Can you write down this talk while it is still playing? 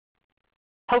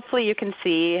hopefully you can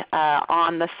see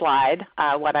on the slide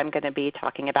what I'm going to be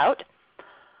talking about.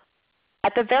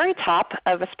 At the very top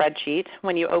of a spreadsheet,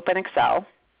 when you open Excel,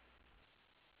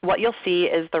 what you'll see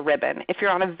is the ribbon. If you're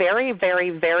on a very,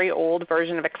 very, very old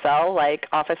version of Excel like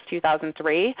Office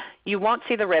 2003, you won't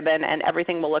see the ribbon and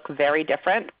everything will look very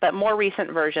different. But more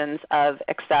recent versions of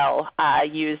Excel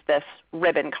use this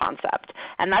ribbon concept.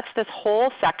 And that's this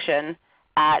whole section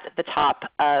at the top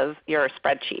of your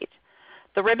spreadsheet.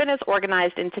 The ribbon is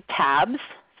organized into tabs.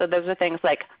 So those are things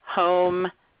like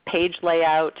Home, Page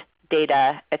Layout,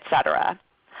 Data, etc.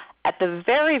 At the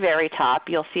very, very top,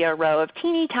 you'll see a row of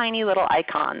teeny tiny little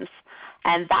icons,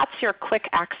 and that's your Quick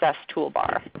Access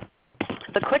toolbar.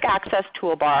 The Quick Access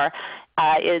toolbar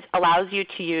allows you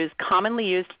to use commonly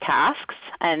used tasks,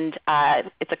 and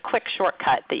it's a quick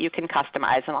shortcut that you can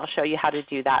customize, and I'll show you how to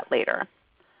do that later.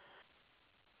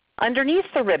 Underneath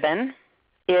the ribbon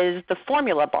is the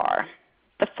formula bar.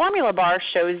 The formula bar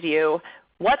shows you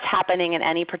what's happening in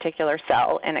any particular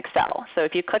cell in Excel. So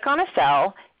if you click on a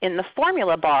cell, in the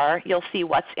formula bar you'll see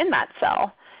what's in that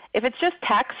cell. If it's just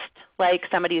text like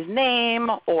somebody's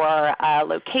name or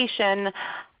location,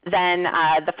 then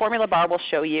the formula bar will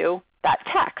show you that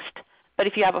text. But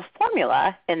if you have a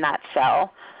formula in that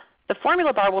cell, the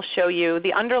formula bar will show you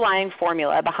the underlying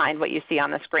formula behind what you see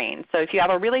on the screen. So if you have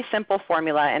a really simple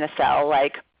formula in a cell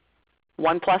like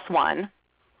 1 + 1,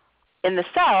 in the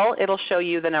cell, it'll show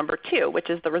you the number 2,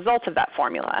 which is the result of that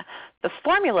formula. The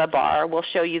formula bar will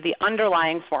show you the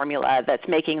underlying formula that's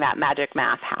making that magic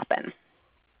math happen.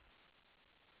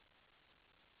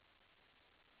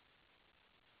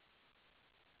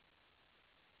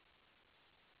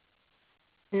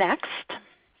 Next,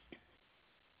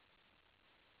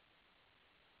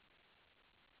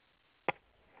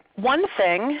 one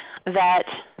thing that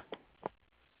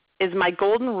is my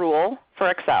golden rule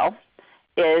for Excel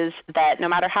is that no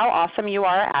matter how awesome you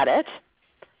are at it,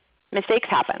 mistakes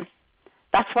happen.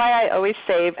 That's why I always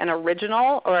save an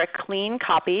original or a clean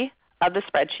copy of the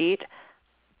spreadsheet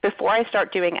before I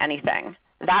start doing anything.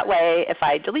 That way if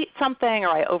I delete something or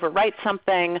I overwrite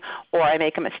something or I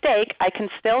make a mistake, I can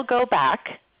still go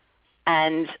back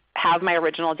and have my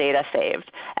original data saved.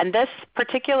 And this,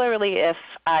 particularly if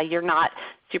you're not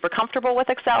super comfortable with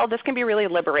Excel, this can be really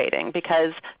liberating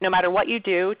because no matter what you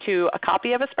do to a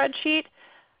copy of a spreadsheet,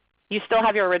 you still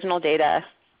have your original data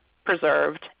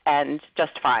preserved and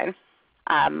just fine,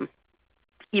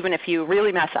 even if you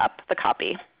really mess up the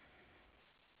copy.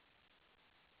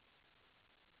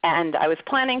 And I was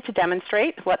planning to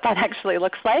demonstrate what that actually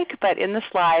looks like, but in the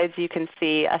slides you can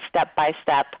see a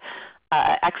step-by-step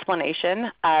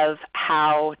explanation of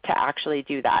how to actually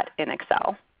do that in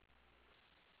Excel.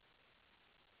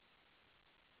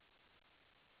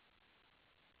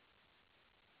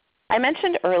 I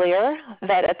mentioned earlier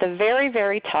that at the very,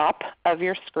 very top of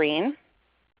your screen,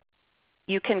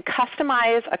 you can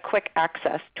customize a quick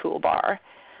access toolbar.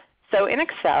 So in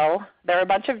Excel, there are a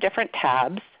bunch of different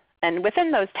tabs, and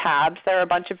within those tabs there are a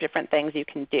bunch of different things you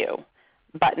can do,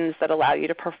 buttons that allow you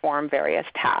to perform various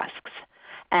tasks.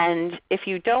 And if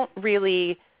you don't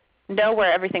really know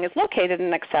where everything is located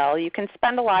in Excel, you can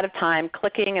spend a lot of time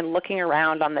clicking and looking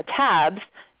around on the tabs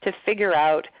to figure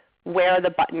out where the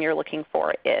button you're looking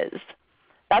for is.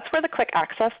 That's where the Quick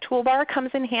Access toolbar comes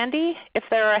in handy. If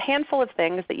there are a handful of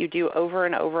things that you do over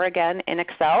and over again in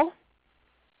Excel,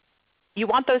 you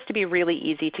want those to be really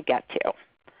easy to get to.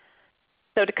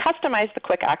 So to customize the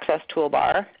Quick Access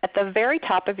toolbar, at the very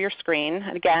top of your screen,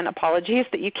 and again apologies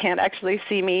that you can't actually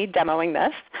see me demoing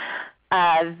this,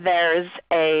 there's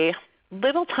a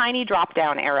little tiny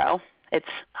drop-down arrow. It's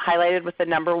highlighted with the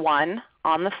number 1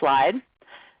 on the slide.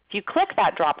 If you click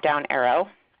that drop-down arrow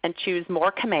and choose More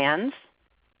Commands,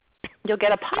 you'll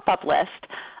get a pop-up list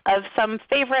of some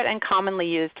favorite and commonly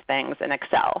used things in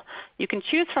Excel. You can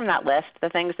choose from that list the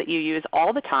things that you use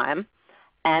all the time,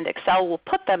 and Excel will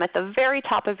put them at the very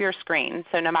top of your screen.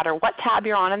 So no matter what tab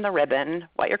you're on in the ribbon,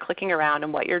 what you're clicking around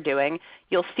and what you're doing,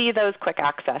 you'll see those quick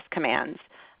access commands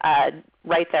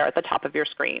right there at the top of your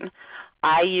screen.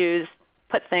 I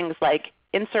put things like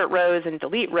insert rows and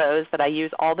delete rows that I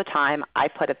use all the time, I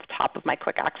put at the top of my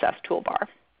Quick Access toolbar.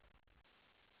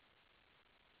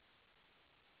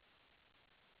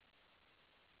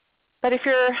 But if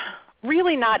you're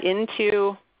really not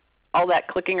into all that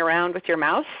clicking around with your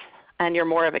mouse and you're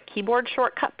more of a keyboard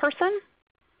shortcut person,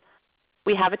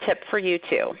 we have a tip for you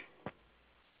too.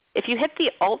 If you hit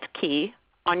the Alt key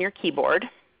on your keyboard,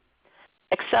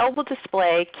 Excel will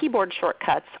display keyboard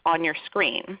shortcuts on your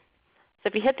screen. So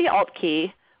if you hit the Alt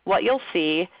key, what you'll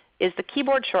see is the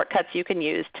keyboard shortcuts you can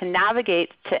use to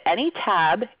navigate to any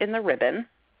tab in the ribbon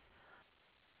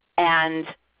and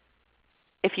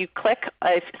if you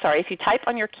type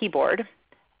on your keyboard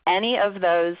any of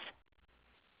those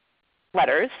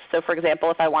letters, so for example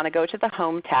if I want to go to the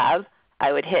Home tab,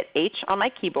 I would hit H on my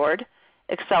keyboard.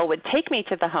 Excel would take me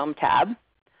to the Home tab,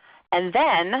 and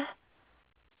then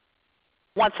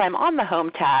once I'm on the Home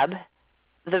tab,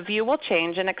 the view will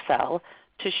change in Excel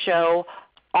to show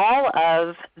all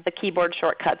of the keyboard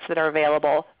shortcuts that are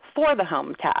available for the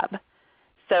Home tab.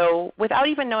 So without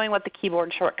even knowing what the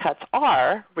keyboard shortcuts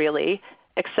are, really,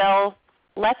 Excel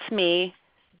lets me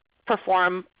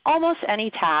perform almost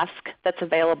any task that's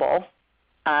available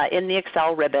in the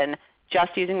Excel ribbon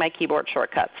just using my keyboard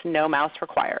shortcuts, no mouse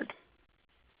required.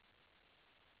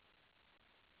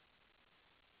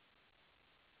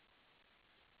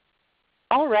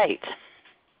 All right.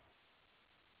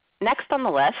 Next on the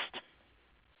list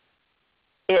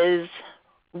is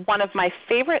one of my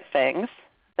favorite things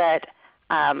that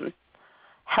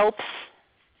helps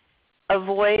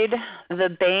avoid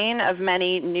the bane of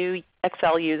many new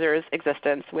Excel users'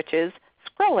 existence, which is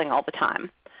scrolling all the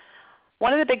time.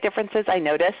 One of the big differences I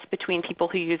notice between people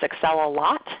who use Excel a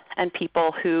lot and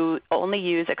people who only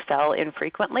use Excel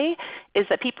infrequently is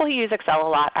that people who use Excel a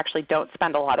lot actually don't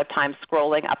spend a lot of time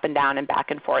scrolling up and down and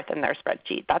back and forth in their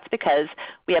spreadsheet. That's because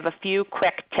we have a few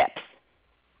quick tips,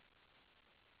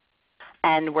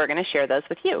 and we're going to share those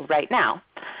with you right now.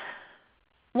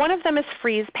 One of them is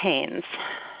freeze panes.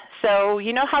 So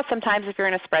you know how sometimes if you're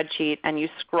in a spreadsheet and you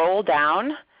scroll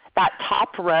down, that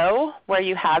top row where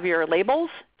you have your labels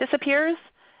disappears,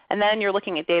 and then you're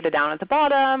looking at data down at the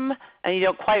bottom, and you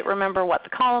don't quite remember what the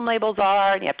column labels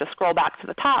are, and you have to scroll back to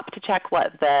the top to check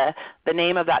what the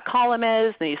name of that column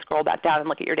is, then you scroll back down and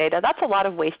look at your data. That's a lot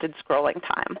of wasted scrolling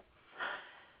time.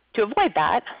 To avoid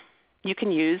that, you can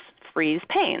use freeze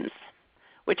panes,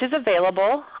 which is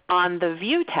available on the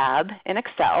View tab in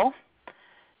Excel.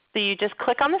 So you just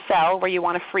click on the cell where you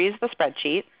want to freeze the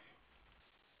spreadsheet,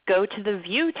 go to the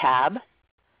View tab,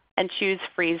 and choose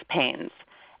Freeze Panes.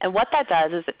 And what that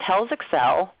does is it tells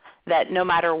Excel that no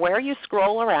matter where you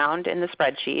scroll around in the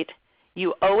spreadsheet,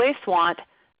 you always want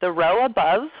the row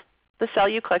above the cell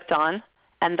you clicked on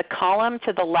and the column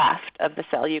to the left of the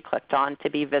cell you clicked on to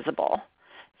be visible.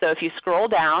 So if you scroll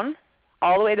down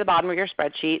all the way to the bottom of your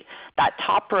spreadsheet, that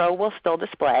top row will still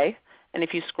display. And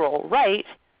if you scroll right,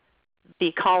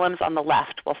 the columns on the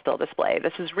left will still display.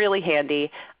 This is really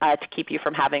handy to keep you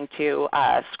from having to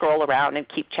scroll around and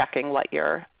keep checking what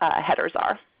your headers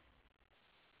are.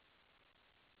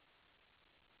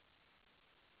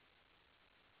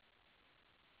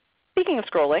 Speaking of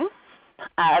scrolling,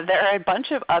 there are a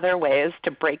bunch of other ways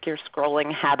to break your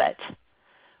scrolling habit,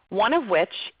 one of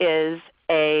which is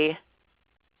a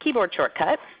keyboard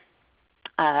shortcut.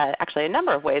 Actually, a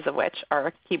number of ways of which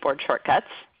are keyboard shortcuts.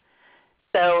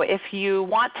 So if you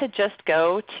want to just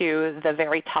go to the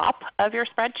very top of your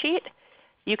spreadsheet,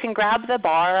 you can grab the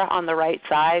bar on the right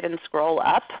side and scroll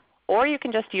up, or you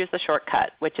can just use the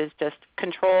shortcut, which is just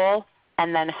Control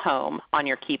and then Home on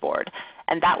your keyboard.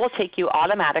 And that will take you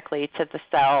automatically to the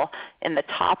cell in the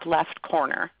top left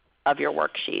corner of your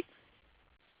worksheet.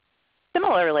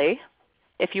 Similarly,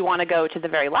 if you want to go to the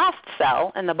very last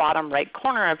cell in the bottom right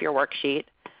corner of your worksheet,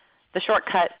 the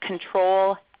shortcut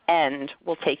Control End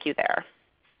will take you there.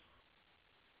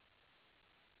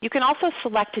 You can also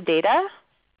select data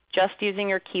just using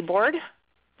your keyboard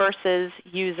versus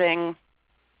using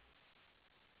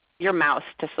your mouse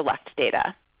to select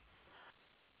data.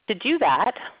 To do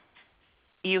that,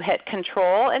 you hit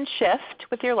Control and Shift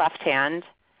with your left hand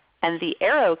and the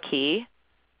arrow key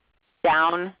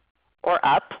down or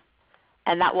up,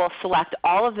 and that will select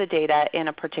all of the data in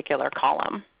a particular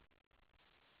column.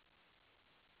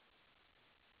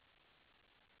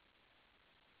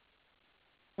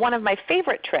 One of my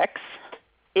favorite tricks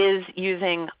is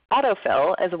using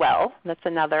Autofill as well. That's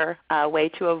another way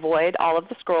to avoid all of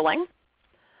the scrolling.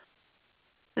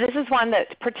 This is one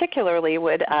that particularly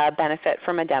would benefit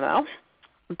from a demo.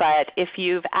 But if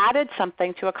you've added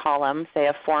something to a column, say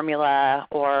a formula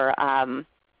or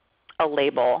a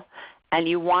label, and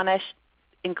you want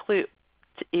to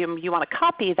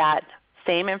copy that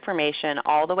same information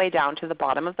all the way down to the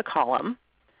bottom of the column,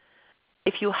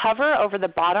 if you hover over the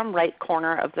bottom right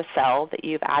corner of the cell that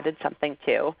you've added something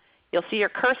to, you'll see your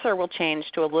cursor will change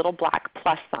to a little black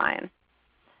plus sign.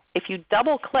 If you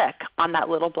double click on that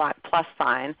little black plus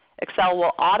sign, Excel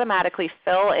will automatically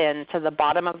fill in to the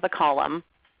bottom of the column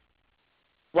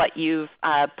what you've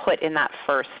put in that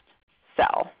first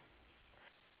cell.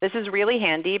 This is really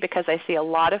handy because I see a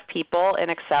lot of people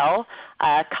in Excel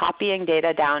copying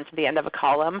data down to the end of a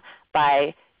column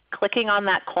by clicking on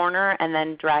that corner and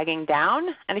then dragging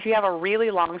down. And if you have a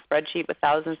really long spreadsheet with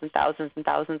thousands and thousands and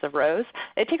thousands of rows,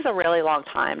 it takes a really long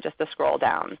time just to scroll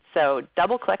down. So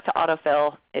double click to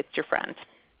autofill. It's your friend.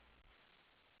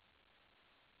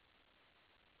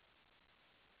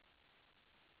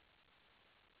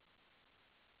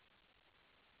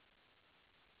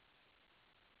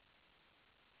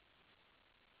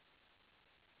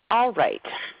 All right.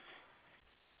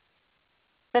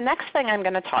 The next thing I'm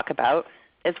going to talk about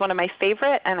is one of my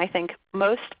favorite and I think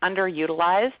most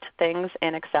underutilized things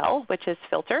in Excel, which is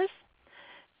filters.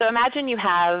 So imagine you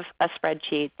have a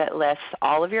spreadsheet that lists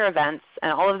all of your events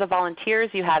and all of the volunteers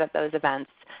you had at those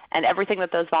events and everything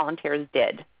that those volunteers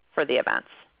did for the events.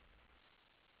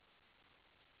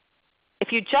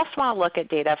 If you just want to look at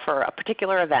data for a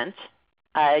particular event,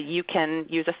 you can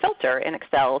use a filter in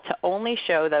Excel to only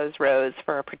show those rows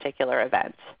for a particular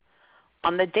event.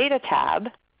 On the Data tab,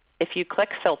 if you click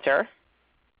Filter,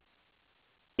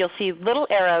 you'll see little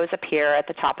arrows appear at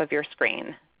the top of your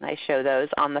screen. And I show those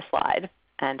on the slide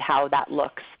and how that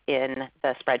looks in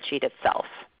the spreadsheet itself.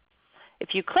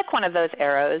 If you click one of those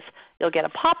arrows, you'll get a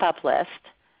pop-up list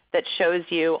that shows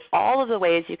you all of the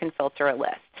ways you can filter a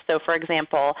list. So for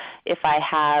example, if I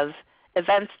have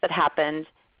events that happened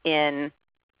in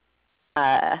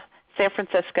San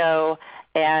Francisco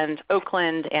and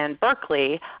Oakland and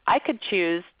Berkeley, I could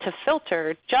choose to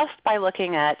filter just by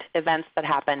looking at events that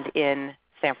happened in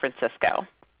San Francisco.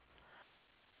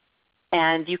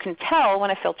 And you can tell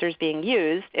when a filter is being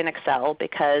used in Excel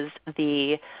because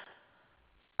the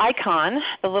icon,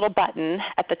 the little button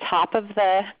at the top of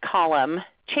the column,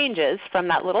 changes from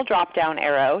that little drop-down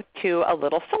arrow to a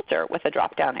little filter with a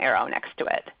drop-down arrow next to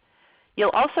it.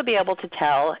 You'll also be able to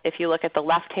tell if you look at the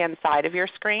left-hand side of your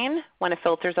screen when a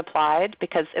filter is applied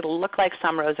because it will look like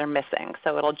some rows are missing.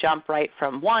 So it will jump right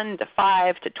from 1 to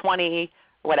 5 to 20,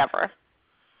 whatever.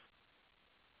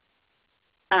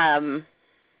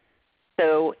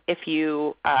 So if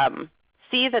you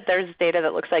see that there's data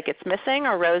that looks like it's missing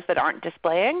or rows that aren't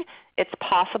displaying, it's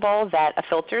possible that a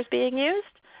filter is being used.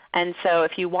 And so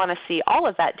if you want to see all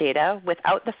of that data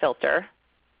without the filter,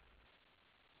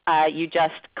 you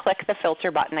just click the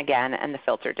filter button again and the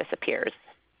filter disappears.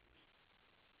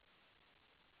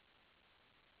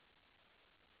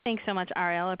 Thanks so much,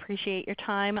 Ariel. I appreciate your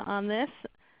time on this.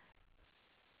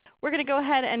 We're going to go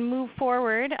ahead and move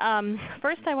forward.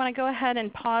 First, I want to go ahead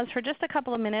and pause for just a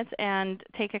couple of minutes and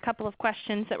take a couple of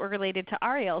questions that were related to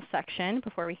Ariel's section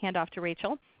before we hand off to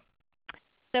Rachel.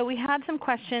 So we had some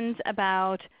questions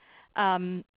about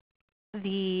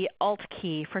the Alt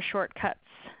key for shortcuts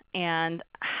and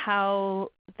how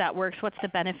that works. What's the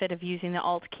benefit of using the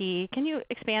Alt key? Can you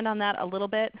expand on that a little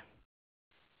bit?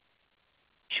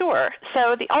 Sure.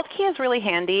 So the Alt key is really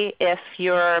handy if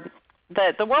you're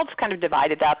the world's kind of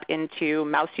divided up into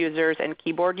mouse users and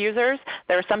keyboard users.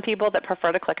 There are some people that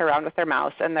prefer to click around with their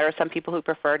mouse, and there are some people who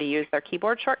prefer to use their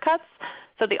keyboard shortcuts.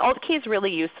 So the Alt key is really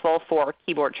useful for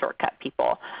keyboard shortcut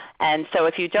people. And so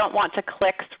if you don't want to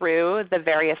click through the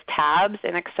various tabs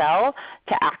in Excel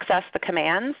to access the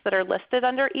commands that are listed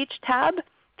under each tab,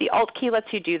 the Alt key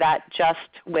lets you do that just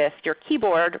with your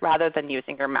keyboard rather than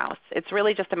using your mouse. It's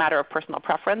really just a matter of personal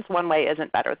preference. One way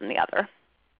isn't better than the other.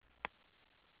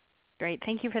 Great.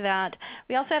 Thank you for that.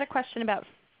 We also had a question about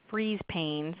freeze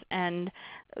panes. And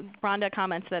Rhonda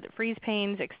comments that freeze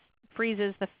panes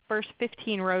freezes the first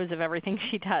 15 rows of everything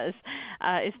she does.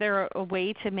 Is there a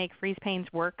way to make freeze panes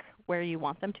work where you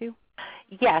want them to?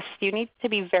 Yes, you need to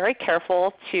be very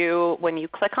careful to, when you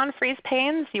click on freeze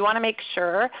panes, you want to make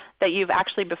sure that you've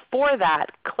actually before that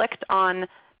clicked on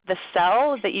the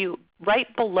cell that you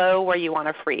right below where you want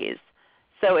to freeze.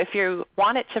 So if you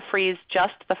want it to freeze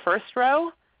just the first row,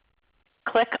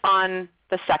 click on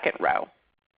the second row.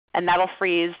 And that will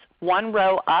freeze one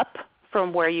row up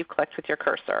from where you clicked with your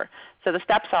cursor. So the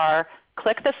steps are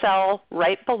click the cell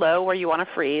right below where you want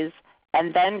to freeze,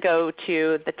 and then go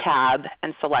to the tab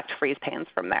and select freeze panes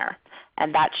from there.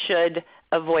 And that should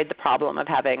avoid the problem of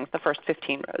having the first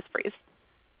 15 rows freeze.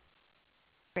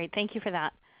 Great. Thank you for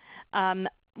that.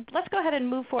 Let's go ahead and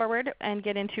move forward and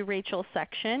get into Rachel's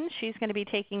section. She's going to be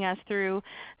taking us through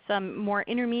some more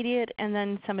intermediate and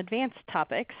then some advanced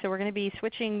topics. So we're going to be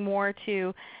switching more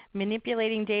to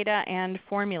manipulating data and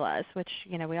formulas, which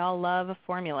we all love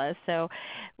formulas. So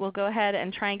we'll go ahead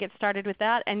and try and get started with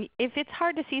that. And if it's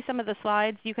hard to see some of the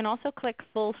slides, you can also click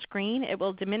full screen. It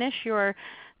will diminish your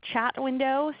chat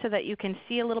window so that you can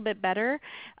see a little bit better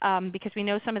because we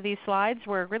know some of these slides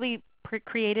were really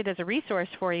created as a resource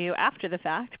for you after the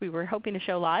fact. We were hoping to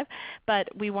show live, but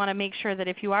we want to make sure that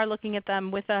if you are looking at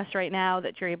them with us right now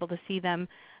that you're able to see them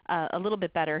a little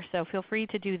bit better. So feel free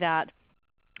to do that.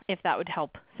 if that would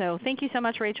help. So thank you so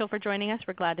much, Rachel, for joining us.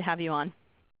 We're glad to have you on.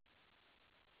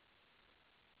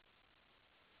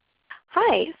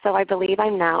 Hi, so I believe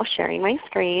I'm now sharing my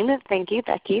screen. Thank you,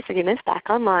 Becky, for getting us back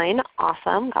online.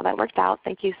 Awesome, glad that worked out.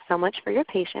 Thank you so much for your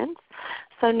patience.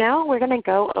 So now we're going to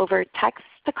go over text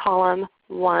to column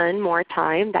one more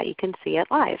time that you can see it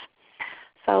live.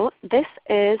 So this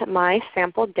is my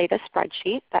sample data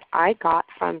spreadsheet that I got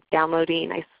from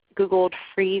downloading. I Googled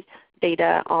free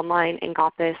data online and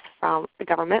got this from the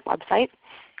government website.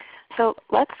 So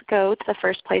let's go to the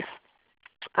first place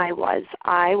I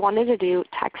wanted to do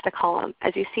text to column.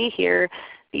 As you see here,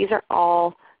 these are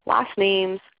all last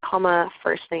names, comma,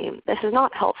 first name. This is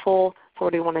not helpful for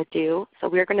what we want to do. So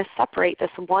we're going to separate this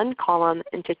one column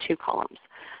into two columns.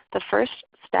 The first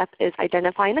step is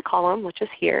identifying the column, which is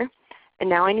here. And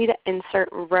now I need to insert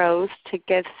rows to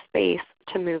give space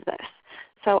to move this.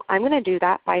 So I'm going to do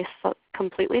that by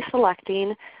completely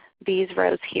selecting these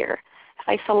rows here. If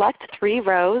I select 3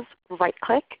 rows, right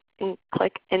click and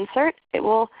click Insert, it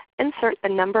will insert the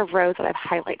number of rows that I've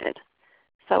highlighted.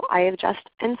 So I have just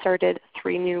inserted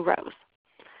 3 new rows.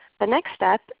 The next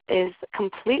step is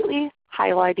completely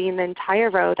highlighting the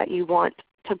entire row that you want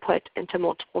to put into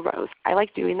multiple rows. I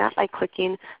like doing that by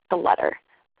clicking the letter.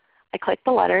 I click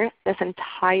the letter, this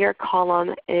entire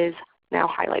column is now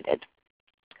highlighted.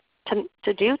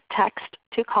 To do text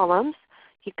to columns,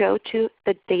 you go to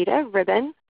the Data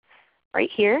ribbon right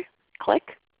here,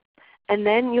 click, and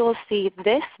then you will see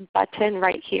this button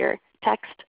right here,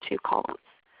 Text to Columns.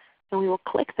 And we will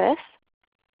click this.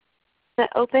 It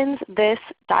opens this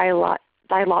dialog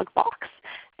box.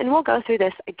 And we'll go through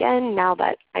this again now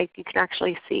that you can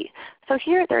actually see. So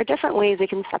here there are different ways we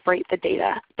can separate the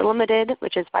data. Delimited,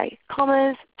 which is by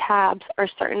commas, tabs, or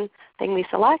certain thing we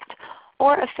select,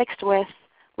 or a fixed width,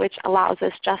 which allows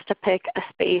us just to pick a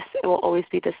space. It will always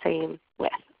be the same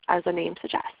width as the name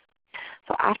suggests.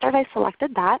 So after I've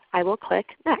selected that, I will click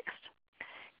Next.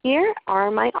 Here are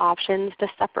my options to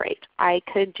separate. I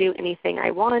could do anything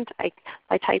I want.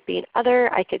 By typing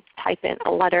Other, I could type in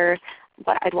a letter,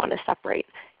 but I'd want to separate.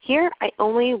 Here I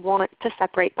only want to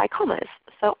separate by commas.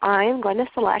 So I'm going to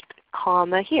select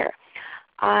comma here.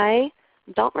 I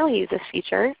don't really use this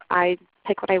feature. I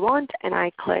pick what I want and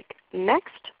I click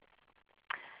Next.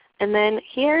 And then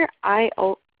here I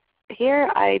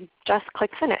just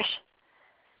click Finish.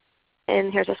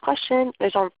 And here's this question.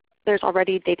 There's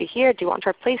already data here. Do you want to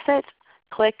replace it?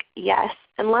 Click Yes,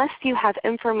 unless you have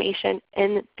information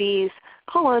in these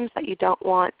columns that you don't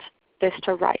want this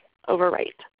to overwrite.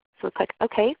 So click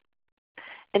OK.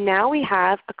 And now we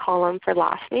have a column for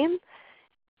last name.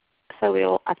 So we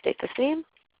will update this name,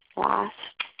 last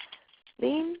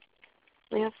name.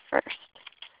 We have first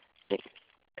name.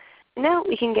 Now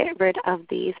we can get rid of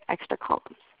these extra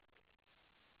columns.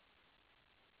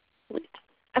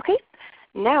 Okay,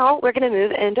 now we're going to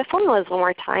move into formulas one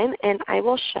more time, and I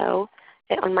will show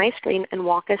it on my screen and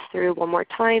walk us through one more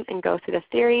time and go through the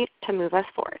theory to move us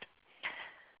forward.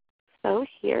 So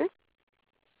here,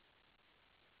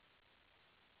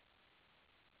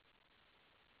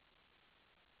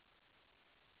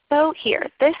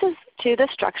 this is to the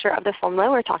structure of the formula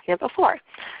we were talking about before.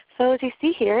 So as you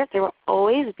see here, there will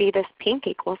always be this pink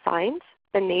equal signs,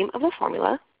 the name of the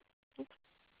formula,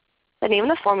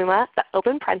 the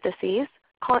open parentheses,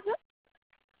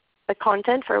 the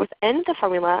content for within the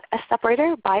formula, a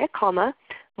separator by a comma,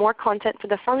 more content for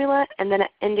the formula, and then an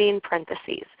ending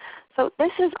parentheses. So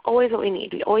this is always what we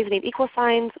need. We always need equal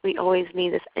signs. We always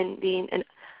need this ending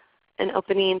and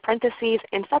opening parentheses,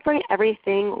 and separate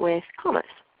everything with commas.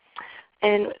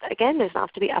 And again, there's not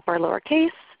have to be upper or lowercase.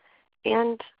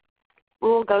 And we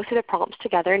will go through the problems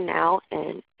together now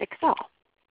in Excel.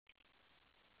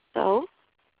 So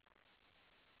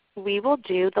we will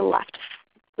do the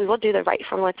right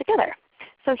formula together.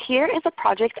 So here is a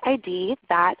project ID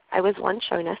that I was once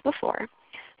showing us before.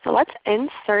 So let's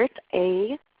insert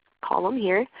a column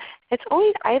here.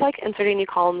 I like inserting new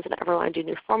columns whenever I want to do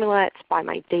new formula. It's by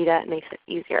my data. It makes it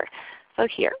easier. So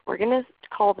here, we're going to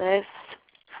call this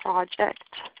project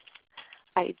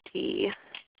ID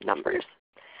numbers.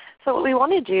 So what we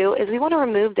want to do is we want to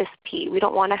remove this P. We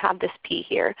don't want to have this P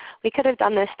here. We could have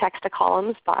done this text to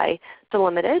columns by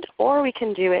delimited, or we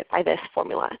can do it by this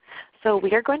formula. So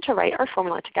we are going to write our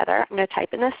formula together. I'm going to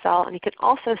type in this cell, and you can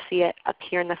also see it up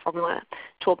here in the formula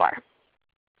toolbar.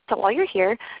 So while you're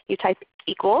here, you type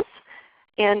equals,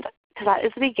 and because that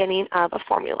is the beginning of a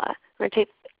formula. We're going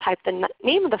to type the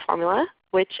name of the formula,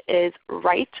 which is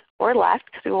right or left,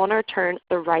 because we want to return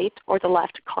the right or the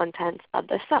left contents of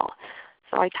the cell.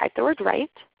 So I type the word right,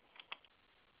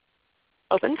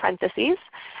 open parentheses,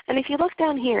 And if you look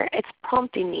down here, it's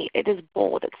prompting me. It is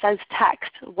bold. It says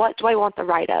text. What do I want the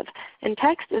right of? And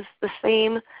text is the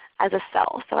same as a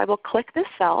cell. So I will click this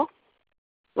cell,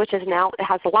 which is now, it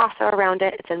has a lasso around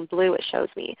it. It's in blue. It shows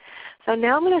me. So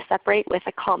now I'm going to separate with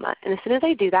a comma. And as soon as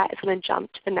I do that, it's going to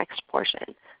jump to the next portion.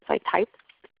 So I type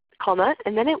comma,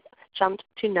 and then it jumped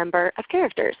to number of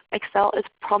characters. Excel is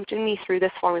prompting me through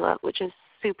this formula, which is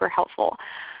super helpful.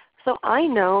 So I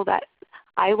know that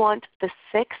I want the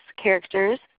 6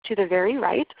 characters to the very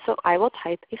right, so I will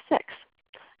type a 6.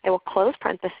 I will close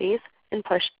parentheses and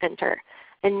push Enter.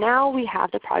 And now we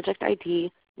have the project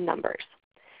ID numbers.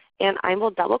 And I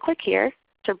will double click here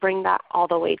to bring that all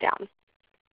the way down.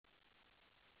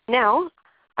 Now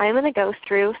I'm going to go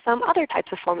through some other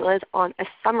types of formulas on a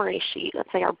summary sheet.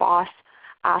 Let's say our boss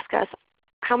asks us,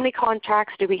 how many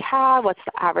contracts do we have? What's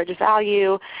the average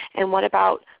value? And what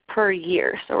about per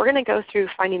year? So we're going to go through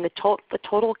finding the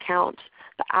total count,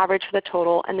 the average for the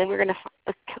total, and then we're going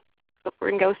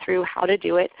to go through how to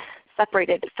do it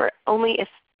separated for only if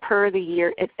per the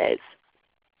year it is.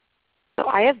 So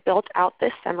I have built out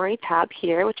this summary tab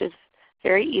here, which is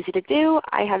very easy to do.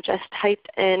 I have just typed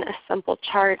in a simple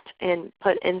chart and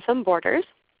put in some borders.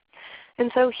 And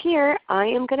so here I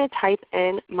am going to type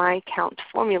in my count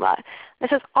formula.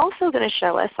 This is also going to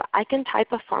show us that I can type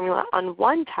a formula on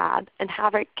one tab and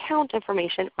have it count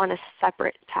information on a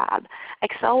separate tab.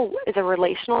 Excel is a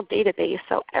relational database,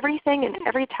 so everything in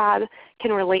every tab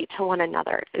can relate to one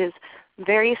another. It is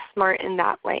very smart in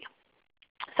that way.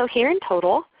 So here in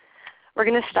total, we're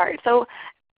going to start. So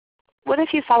what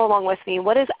if you follow along with me?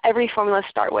 What does every formula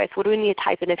start with? What do we need to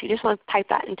type in? If you just want to type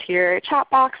that into your chat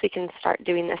box, we can start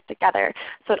doing this together.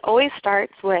 So it always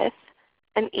starts with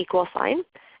an equal sign.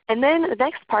 And then the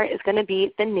next part is going to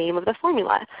be the name of the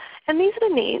formula. And these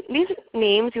are these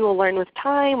names you will learn with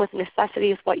time, with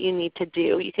necessities, what you need to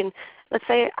do. You can, let's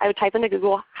say I would type into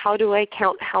Google, how do I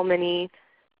count how many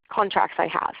contracts I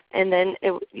have? And then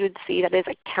you would see that is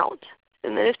a count.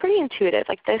 And then it's pretty intuitive.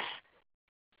 Like this,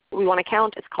 we want to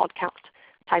count, it's called count.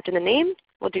 Typed in the name,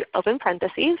 we'll do open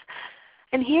parentheses.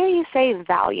 And here you say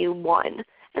value 1.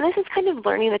 And this is kind of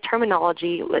learning the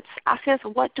terminology. It's asking us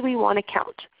what do we want to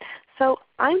count. So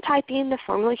I'm typing the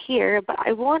formula here, but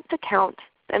I want to count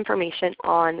the information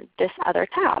on this other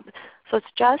tab. So it's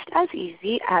just as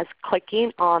easy as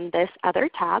clicking on this other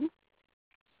tab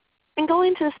and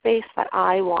going to the space that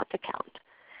I want to count.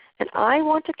 And I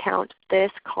want to count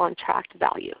this contract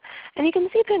value. And you can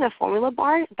see in the formula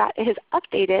bar that it has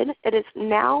updated. It is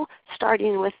now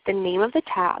starting with the name of the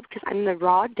tab because I'm in the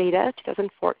raw data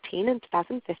 2014 and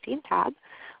 2015 tab.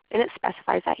 And it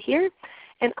specifies that here.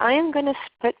 And I am going to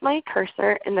put my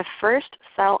cursor in the first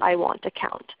cell I want to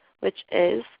count, which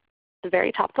is the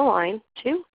very top of the line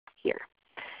to here.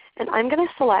 And I'm going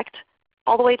to select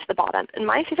all the way to the bottom. And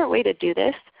my favorite way to do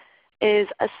this is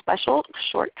a special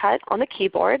shortcut on the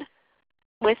keyboard.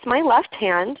 With my left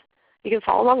hand, you can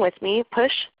follow along with me,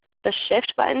 push the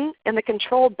Shift button and the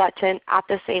Control button at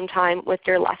the same time with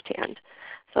your left hand.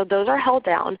 So those are held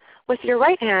down. With your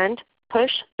right hand,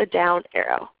 push the down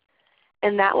arrow.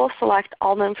 And that will select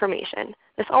all the information.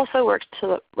 This also works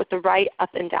with the right, up,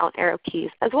 and down arrow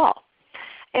keys as well.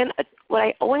 And what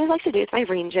I always like to do with my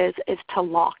ranges is to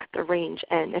lock the range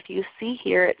in. If you see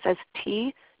here, it says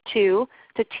T2 to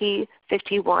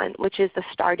T51, which is the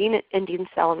starting and ending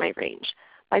cell in my range.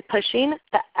 By pushing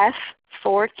the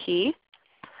F4 key,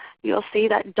 you'll see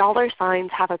that dollar signs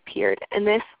have appeared, and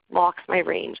this locks my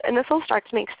range. And this will start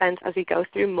to make sense as we go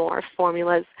through more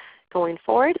formulas going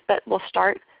forward, but we'll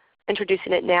start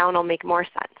introducing it now and it'll make more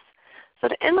sense. So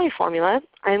to end my formula,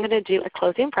 I'm going to do a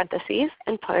closing parentheses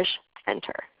and push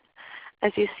Enter.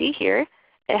 As you see here,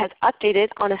 it has updated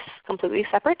on a completely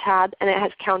separate tab and it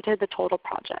has counted the total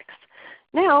projects.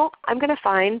 Now I'm going to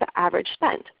find the average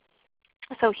spend.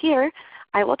 So here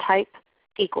I will type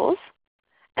equals,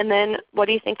 and then what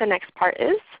do you think the next part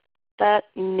is? The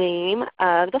name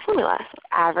of the formula. So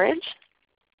average,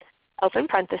 open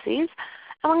parentheses,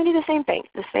 and we're going to do the same thing,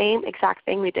 the same exact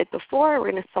thing we did before.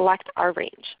 We're going to select our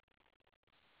range.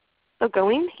 So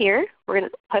going here, we're going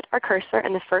to put our cursor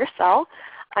in the first cell.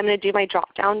 I'm going to do my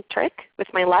drop down trick with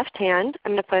my left hand.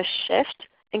 I'm going to push Shift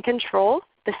and Control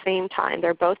at the same time.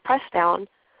 They're both pressed down.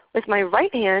 With my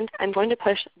right hand, I'm going to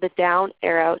push the down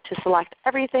arrow to select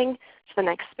everything to the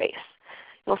next space.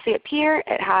 You'll see up here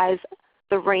it has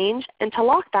the range, and to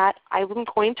lock that, I'm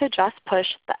going to just push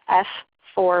the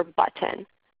F4 button.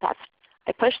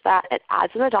 I push that, it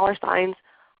adds in the dollar signs.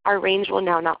 Our range will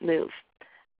now not move.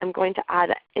 I'm going to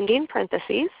add ending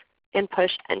parentheses and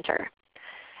push Enter.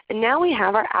 And now we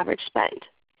have our average spend.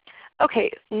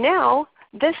 Okay, now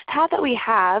This tab that we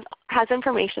have has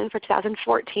information for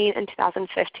 2014 and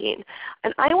 2015.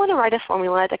 And I want to write a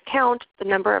formula to count the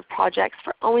number of projects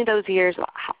for only those years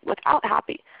without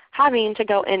having to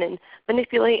go in and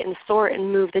manipulate and sort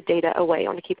and move the data away. I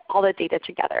want to keep all the data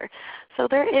together. So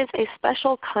there is a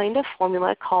special kind of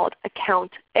formula called a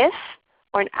countif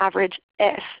or an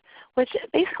averageif, which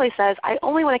basically says I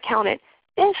only want to count it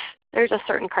if there's a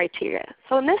certain criteria.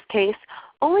 So in this case,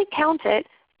 only count it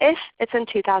if it's in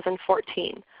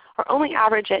 2014, or only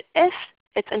average it if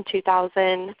it's in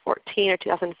 2014 or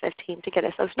 2015 to get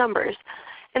us those numbers.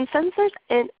 And since there's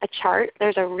in a chart,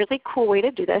 there's a really cool way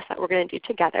to do this that we're going to do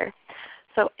together.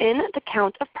 So in the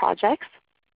count of projects,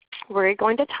 we're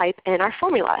going to type in our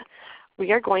formula.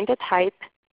 We are going to type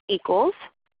equals,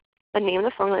 the name of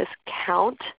the formula is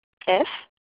countif,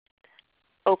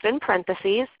 open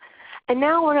parentheses, and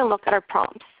now we're going to look at our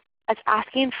prompts. It's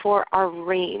asking for our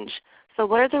range. So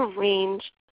what's the range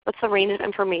of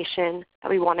information that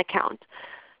we want to count?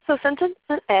 So since it's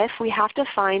an if, we have to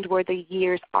find where the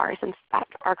years are since that's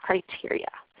our criteria.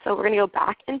 So we're going to go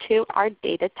back into our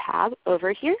data tab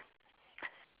over here.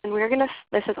 And we're going to,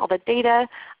 this is all the data.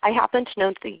 I happen to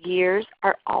know the years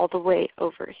are all the way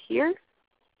over here.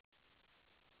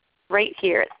 Right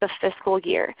here, it's the fiscal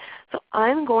year. So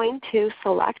I'm going to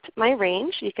select my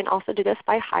range. You can also do this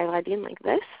by highlighting like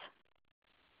this.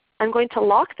 I'm going to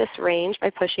lock this range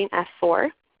by pushing F4.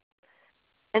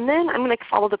 And then I'm going to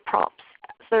follow the prompts.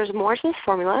 So there's more to this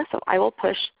formula, so I will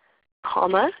push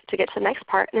comma to get to the next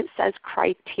part, and it says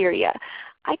criteria.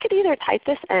 I could either type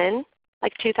this in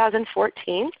like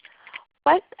 2014,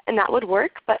 and that would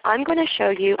work, but I'm going to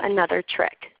show you another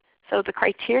trick. So the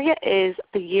criteria is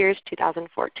the year's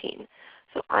 2014.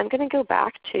 So I'm going to go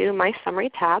back to my summary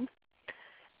tab,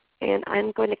 and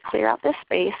I'm going to clear out this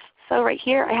space. So right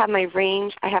here I have my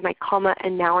range, I have my comma,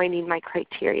 and now I need my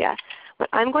criteria. What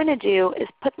I'm going to do is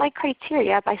put my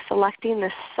criteria by selecting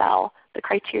this cell. The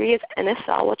criteria is in a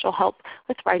cell, which will help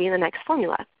with writing the next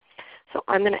formula. So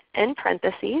I'm going to end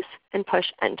parentheses and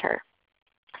push Enter.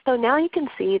 So now you can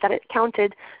see that it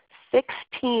counted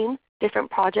 16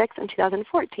 different projects in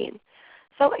 2014.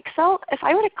 So Excel, if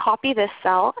I were to copy this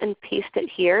cell and paste it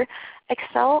here,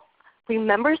 Excel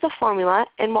remembers the formula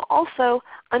and will also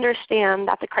understand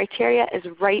that the criteria is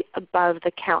right above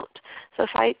the count. So if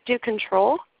I do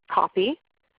Control Copy,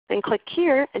 then click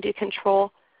here and do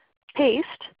Control Paste,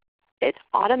 it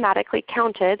automatically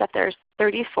counted that there's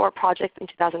 34 projects in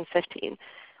 2015.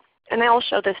 And I will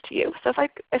show this to you. So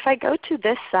if I go to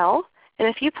this cell, and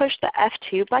if you push the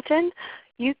F2 button,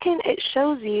 it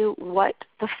shows you what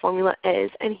the formula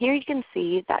is. And here you can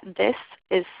see that this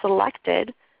is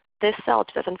selected, this cell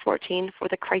 2014, for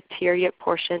the criteria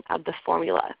portion of the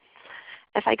formula.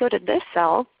 If I go to this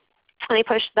cell and I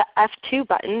push the F2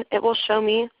 button, it will show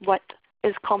me what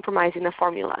is compromising the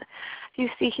formula. You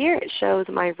see here it shows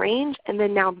my range, and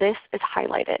then now this is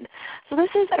highlighted. So this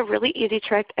is a really easy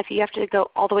trick if you have to go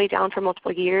all the way down for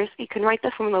multiple years. You can write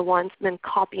the formula once and then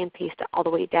copy and paste it all the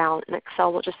way down, and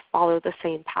Excel will just follow the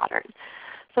same pattern.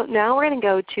 So now we're going to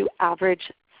go to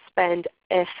average spend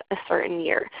if a certain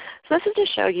year. So this is to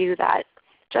show you that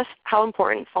just how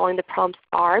important following the prompts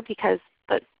are, because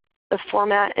the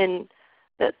format and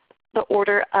the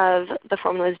order of the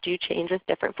formulas do change with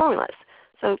different formulas.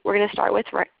 So we're going to start with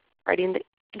writing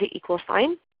the equal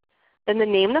sign, then the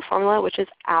name of the formula, which is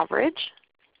average,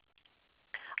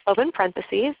 open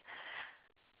parentheses,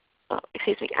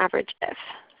 averageif,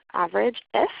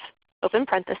 open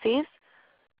parentheses.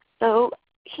 So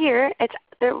here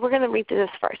we're going to read through this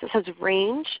first. It says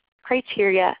range,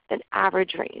 criteria, then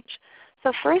average range.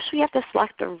 So first we have to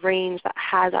select the range that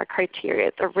has our criteria,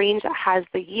 the range that has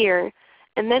the year,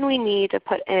 and then we need to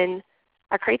put in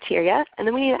our criteria, and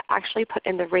then we need to actually put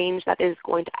in the range that is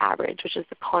going to average, which is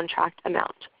the contract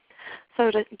amount.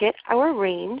 So to get our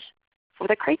range for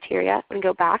the criteria, we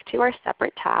go back to our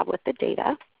separate tab with the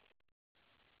data.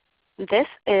 This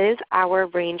is our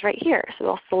range right here. So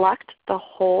we'll select the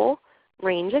whole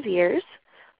range of years.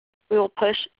 We will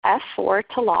push F4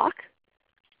 to lock,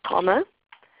 comma.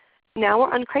 Now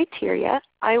we're on criteria.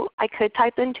 I could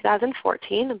type in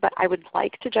 2014, but I would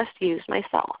like to just use my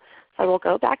cell. So I will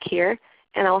go back here,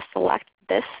 and I'll select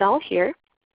this cell here.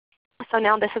 So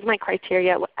now this is my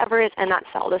criteria, whatever is in that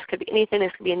cell. This could be anything.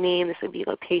 This could be a name. This could be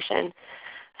location.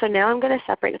 So now I'm going to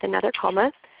separate with another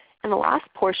comma. And the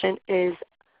last portion is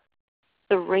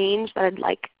the range that I'd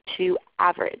like to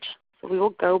average. So we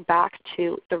will go back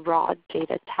to the raw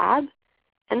data tab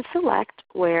and select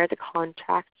where the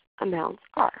contract amounts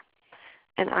are.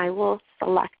 And I will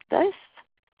select this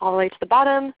all the way to the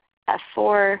bottom,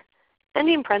 F4,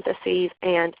 ending parentheses,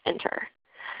 and Enter.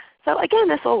 So again,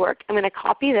 this will work. I'm going to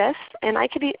copy this, and I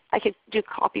could do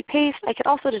copy paste. I could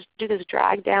also just do this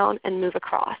drag down and move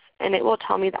across, and it will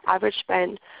tell me the average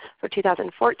spend for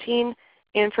 2014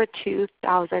 and for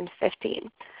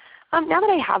 2015. Now that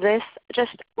I have this,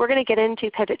 we're going to get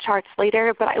into pivot charts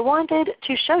later, but I wanted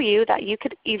to show you that you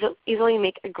could easily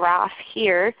make a graph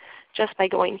here just by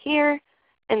going here,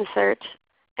 insert,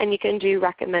 and you can do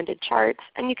recommended charts,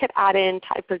 and you could add in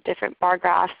type of different bar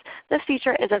graphs. This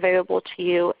feature is available to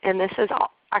you, and this is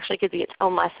actually could be its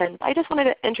own lesson. But I just wanted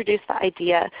to introduce the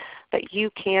idea that you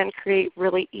can create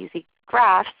really easy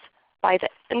graphs by the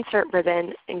insert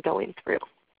ribbon and going through.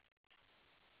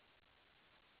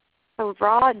 So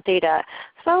raw data.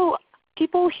 So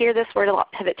people hear this word a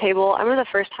lot, pivot table. I remember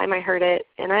the first time I heard it,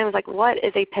 and I was like, what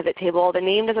is a pivot table? The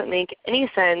name doesn't make any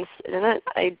sense.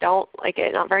 I don't like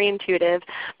it, not very intuitive.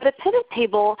 But a pivot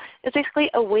table is basically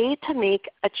a way to make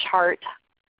a chart.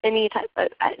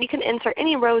 You can insert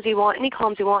any rows you want, any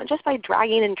columns you want, just by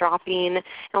dragging and dropping. It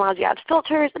allows you to add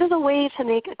filters. It is a way to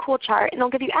make a cool chart, and it'll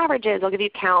give you averages, it'll give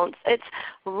you counts. It's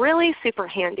really super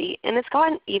handy, and it's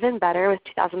gotten even better with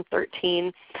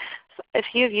 2013. If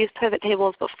you've used pivot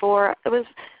tables before,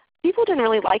 people didn't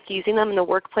really like using them in the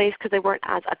workplace because they weren't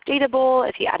as updatable.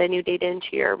 If you added new data into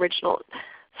your original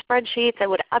spreadsheets, they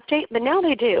would update, but now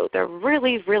they do. They're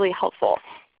really, really helpful.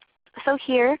 So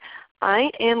here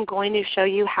I am going to show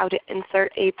you how to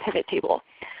insert a pivot table.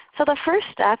 So the first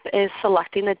step is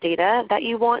selecting the data that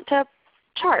you want to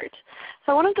chart.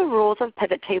 So one of the rules of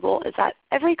pivot table is that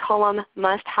every column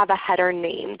must have a header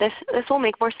name. This will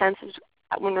make more sense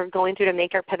when we're going through to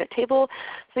make our pivot table.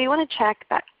 So you want to check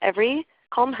that every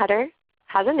column header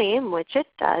has a name, which it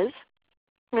does.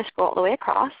 I'm going to scroll all the way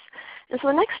across. And so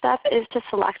the next step is to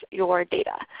select your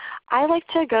data. I like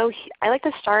to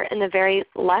start in the very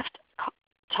left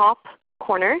top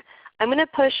corner. I'm going to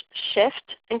push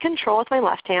Shift and Control with my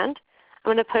left hand.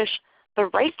 I'm going to push the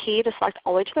right key to select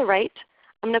all the way to the right.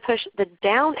 I'm going to push the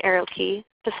down arrow key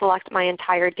to select my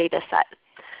entire data set.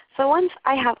 So once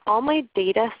I have all my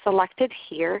data selected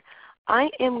here, I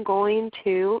am going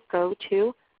to go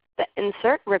to the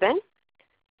Insert ribbon,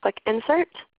 click Insert,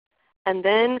 and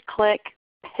then click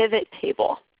Pivot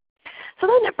Table. So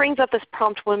then it brings up this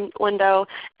prompt window,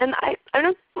 and I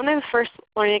know when I was first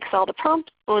learning Excel, the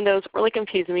prompt windows really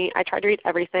confused me. I tried to read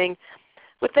everything.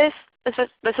 With this is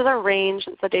our range,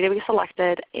 it's the data we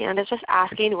selected, and it's just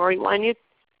asking where we want a new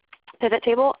pivot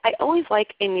table. I always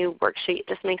like a new worksheet. It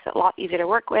just makes it a lot easier to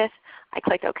work with. I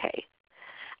click OK.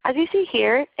 As you see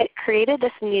here, it created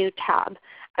this new tab.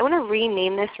 I want to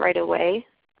rename this right away.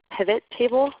 Pivot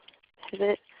Table.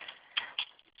 Pivot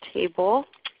Table.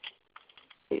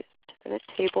 Pivot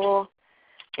Table.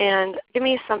 And give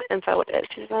me some info. What it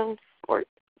is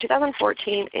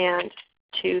 2014 and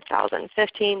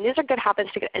 2015. These are good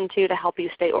habits to get into to help you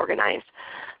stay organized.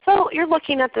 So you're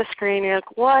looking at the screen, you're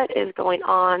like, what is going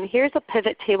on? Here's a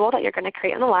pivot table that you're going to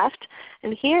create on the left.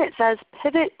 And here it says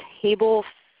Pivot Table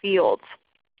Fields.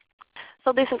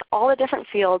 So this is all the different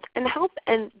fields, and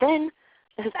then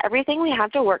this is everything we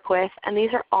have to work with, and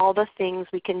these are all the things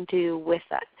we can do with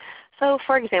it. So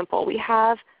for example,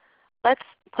 let's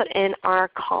put in our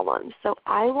columns. So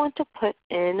I want to put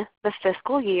in the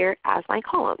fiscal year as my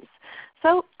columns.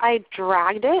 So I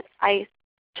dragged it, I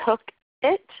took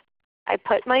it, I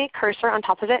put my cursor on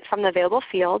top of it from the available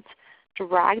fields,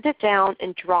 dragged it down,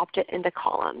 and dropped it into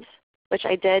columns, which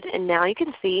I did, and now you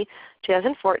can see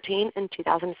 2014 and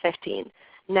 2015.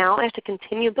 Now I have to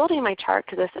continue building my chart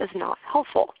because this is not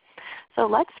helpful. So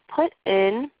let's put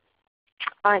in,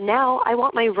 now I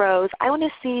want my rows. I want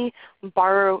to see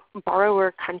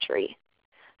borrower country.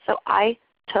 So I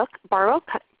took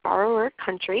borrower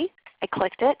country, I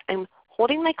clicked it, I'm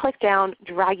holding my click down,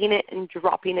 dragging it, and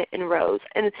dropping it in rows.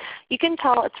 And you can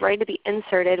tell it's ready to be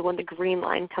inserted when the green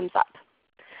line comes up.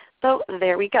 So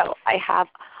there we go. I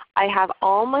have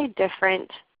all my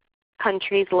different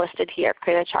countries listed here.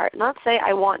 Create a chart. And let's say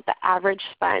I want the average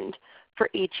spend for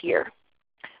each year.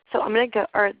 So I'm going to go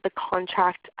the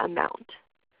contract amount.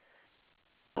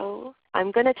 So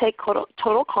I'm going to take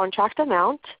total contract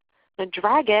amount, I'm going to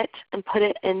drag it and put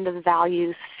it in the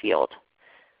values field.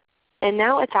 And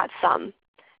now it's at sum.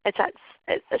 It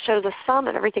shows a sum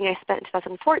of everything I spent in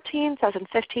 2014,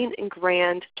 2015, and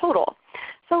grand total.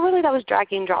 So really that was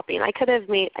dragging and dropping. I could have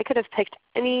picked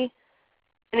any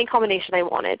combination I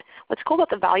wanted. What's cool about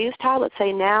the values tab, let's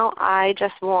say now I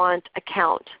just want a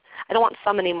count. I don't want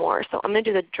sum anymore. So I'm going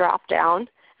to do the drop down.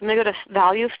 I'm going to go to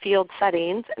value field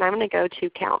settings, and I'm going to go to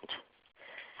count.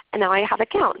 And now I have a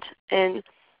count. And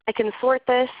I can sort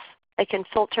this. I can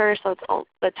filter so it's on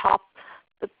the top.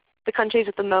 the countries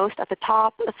with the most at the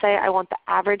top. Let's say I want the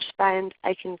average spend.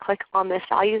 I can click on this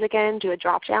values again, do a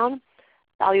drop down,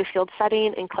 value field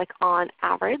setting, and click on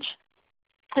average.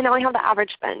 And now I have the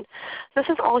average spend. This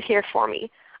is all here for me.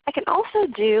 I can also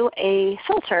do a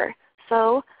filter.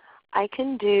 So I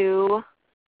can do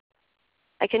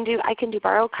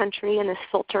borrow country in this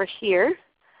filter here.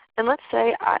 And let's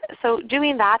say, so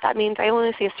doing that, that means I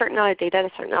only see a certain amount of data at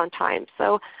a certain amount of time.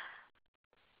 So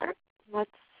let's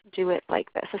do it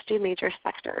like this. Let's do major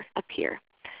sector up here.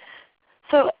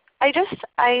 So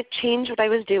I changed what I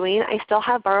was doing. I still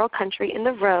have borrow country in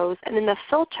the rows, and in the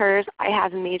filters I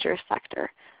have major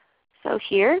sector. So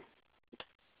here,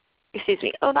 excuse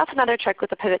me, oh, that's another trick with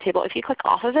the pivot table. If you click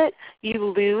off of it,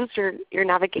 you lose your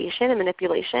navigation and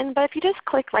manipulation. But if you just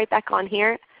click right back on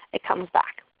here, it comes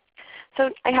back. So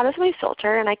I have this in my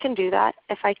filter, and I can do that.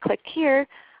 If I click here,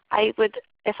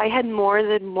 if I had more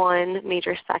than one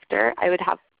major sector, I would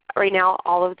have, right now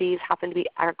all of these happen to be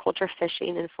agriculture,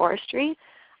 fishing, and forestry.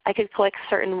 I could click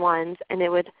certain ones, and it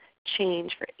would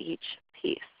change for each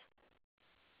piece.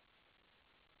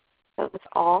 So that's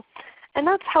all. And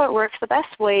that's how it works. The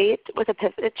best way with a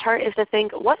pivot chart is to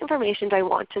think, what information do I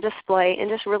want to display, and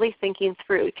just really thinking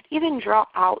through. You could even draw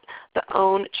out the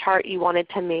own chart you wanted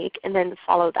to make and then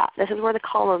follow that. This is where the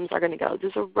columns are going to go.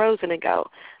 This is where rows are going to go.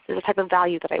 This is the type of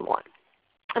value that I want.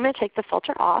 I'm going to take the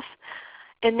filter off.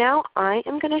 And now I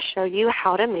am going to show you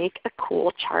how to make a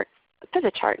cool chart, a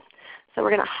pivot chart. So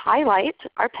we're going to highlight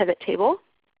our pivot table.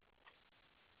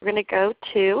 We're going to go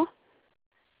to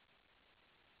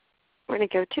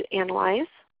Analyze.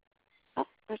 Oh,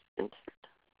 there's Insert.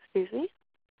 Excuse me.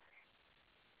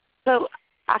 So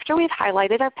after we've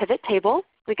highlighted our pivot table,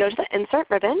 we go to the Insert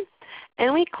ribbon,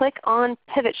 and we click on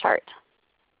Pivot Chart.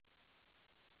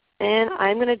 And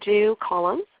I'm going to do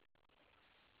columns.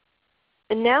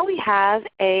 And now we have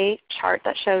a chart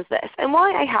that shows this. And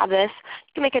while I have this,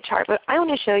 you can make a chart, but I want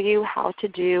to show you how to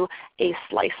do a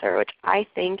slicer, which I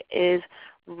think is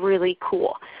really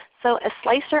cool. So a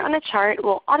slicer on a chart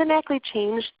will automatically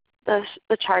change the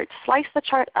chart, slice the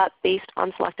chart up based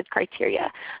on selected criteria.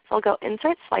 So I'll go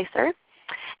Insert Slicer,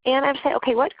 and I say,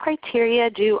 okay, what criteria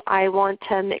do I want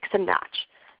to mix and match?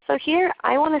 So here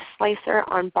I want a slicer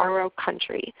on borrow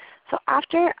country. So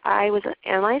after I was in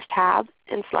Analyze tab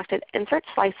and selected Insert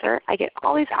Slicer, I get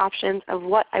all these options of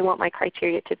what I want my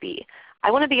criteria to be.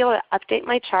 I want to be able to update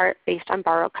my chart based on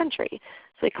borrow country.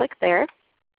 So we click there.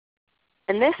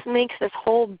 And this makes this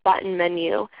whole button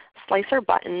menu, slicer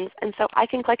buttons. And so I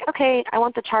can click, okay, I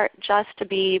want the chart just to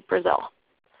be Brazil.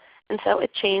 And so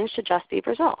it changed to just be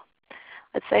Brazil.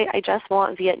 Let's say I just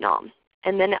want Vietnam.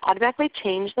 And then it automatically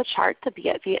changed the chart to be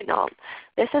at Vietnam.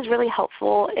 This is really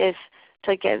helpful if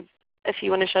you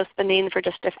want to show the name for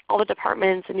just all the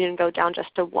departments and you can go down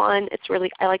just to one. It's really,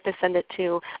 I like to send it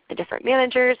to the different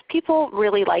managers. People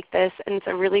really like this, and it's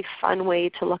a really fun way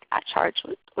to look at charts,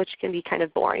 which can be kind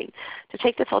of boring. To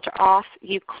take the filter off,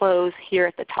 you close here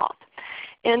at the top.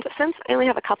 And since I only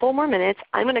have a couple more minutes,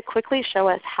 I'm going to quickly show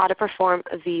us how to perform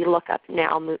the lookup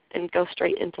now and go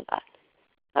straight into that.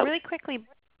 So, really quickly,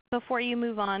 before you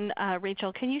move on,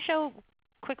 Rachel, can you show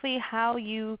quickly how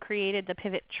you created the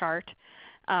pivot chart?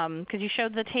 Because you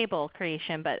showed the table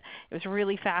creation, but it was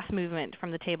really fast movement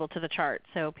from the table to the chart,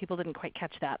 so people didn't quite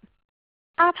catch that.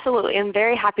 Absolutely. I'm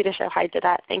very happy to show how I did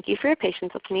that. Thank you for your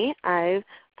patience with me. I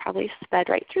probably sped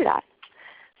right through that.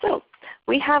 So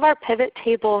we have our pivot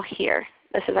table here.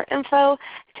 This is our info.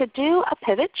 To do a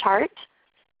pivot chart,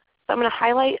 so I'm going to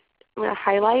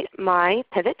highlight my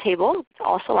pivot table. It's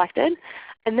all selected.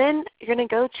 And then you're going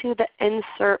to go to the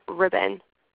Insert ribbon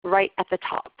right at the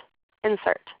top.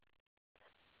 Insert.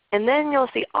 And then you'll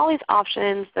see all these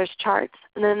options. There's charts,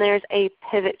 and then there's a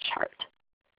pivot chart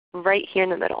right here in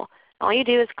the middle. All you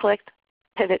do is click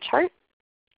Pivot Chart.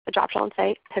 The drop down will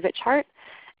say Pivot Chart.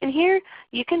 And here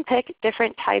you can pick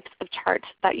different types of charts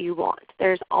that you want.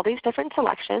 There's all these different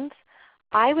selections.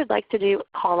 I would like to do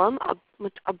a column,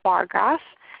 a bar graph,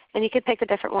 and you can pick the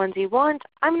different ones you want.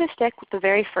 I'm going to stick with the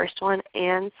very first one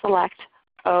and select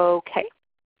OK.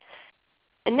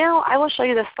 And now I will show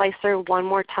you the slicer one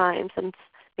more time, since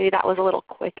maybe that was a little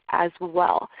quick as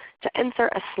well. To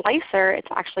insert a slicer, it's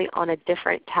actually on a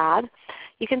different tab.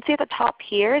 You can see at the top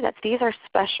here that these are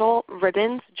special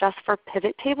ribbons just for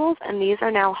pivot tables, and these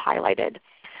are now highlighted.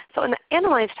 So in the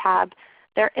Analyze tab,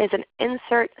 there is an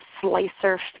Insert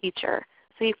Slicer feature.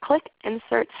 So you click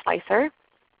Insert Slicer,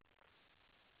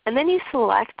 and then you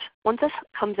select, once this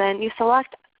comes in, you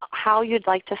select how you'd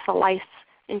like to slice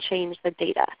and change the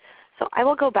data. So I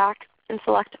will go back and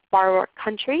select Borrower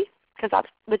Country, because that's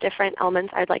the different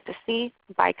elements I'd like to see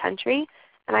by country.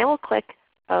 And I will click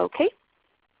OK.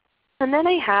 And then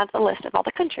I have a list of all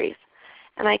the countries.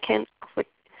 And I can click,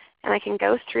 and I can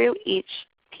go through each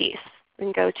piece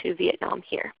and go to Vietnam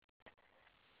here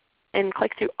and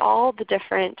click through all the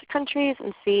different countries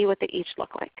and see what they each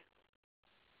look like.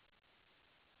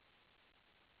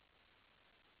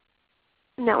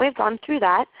 Now we've gone through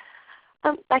that.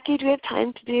 Becky, do we have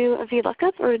time to do a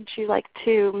VLOOKUP, or would you like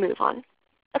to move on?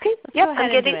 Okay, Go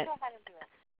ahead and do it.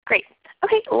 Great.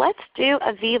 Okay, let's do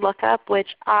a VLOOKUP,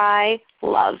 which I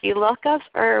love. VLOOKUPs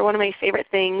are one of my favorite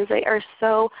things. They are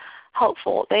so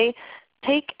helpful. They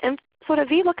take, and so what a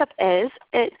VLOOKUP is,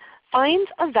 it finds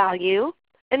a value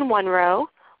in one row,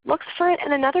 looks for it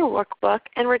in another workbook,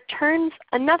 and returns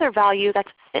another value that's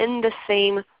in the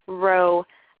same row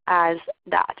as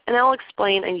that. And I'll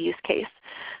explain a use case.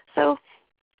 So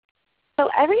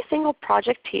every single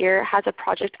project here has a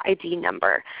project ID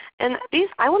number. And these,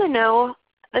 I want to know,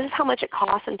 this is how much it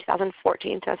costs in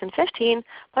 2014, 2015,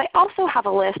 but I also have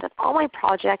a list of all my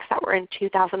projects that were in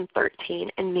 2013,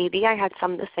 and maybe I had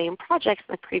some of the same projects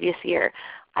in the previous year.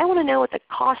 I want to know what the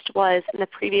cost was in the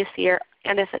previous year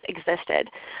and if it existed.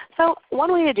 So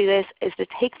one way to do this is to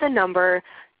take the number,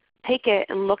 take it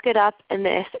and look it up in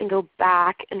this and go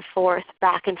back and forth,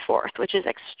 which is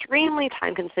extremely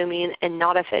time consuming and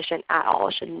not efficient at all.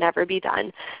 It should never be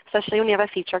done, especially when you have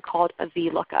a feature called a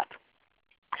VLOOKUP.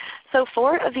 So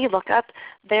for a VLOOKUP,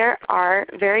 there are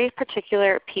very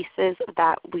particular pieces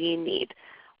that we need.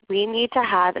 We need to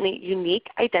have a unique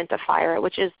identifier,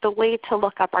 which is the way to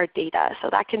look up our data. So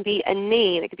that can be a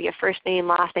name. It could be a first name,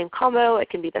 last name combo. It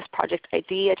can be this project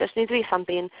ID. It just needs to be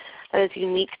something that is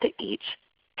unique to each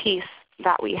piece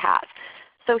that we have.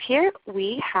 So here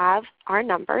we have our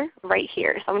number right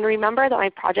here. So I'm going to remember that my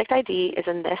project ID is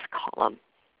in this column.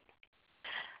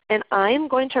 And I'm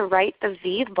going to write the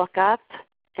VLOOKUP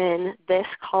in this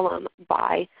column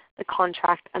by the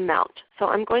contract amount. So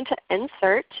I'm going to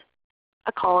insert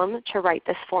a column to write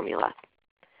this formula.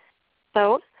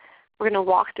 So we're going to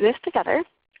walk through this together.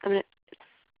 I'm going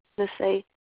to say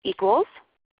equals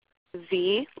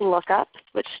VLOOKUP,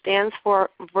 which stands for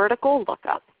vertical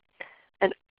lookup,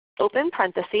 and open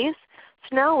parentheses.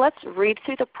 So now let's read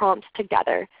through the prompts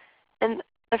together. And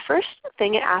the first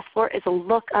thing it asks for is a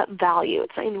lookup value.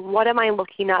 It's saying, what am I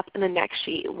looking up in the next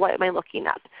sheet? What am I looking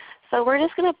up? So we're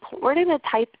going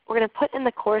to put in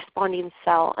the corresponding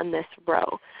cell in this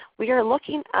row. We are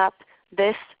looking up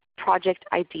this project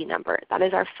ID number. That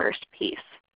is our first piece.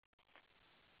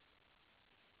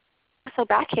 So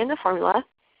back in the formula,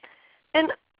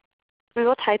 and we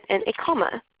will type in a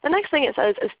comma. The next thing it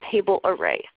says is table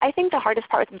array. I think the hardest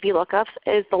part with VLOOKUPs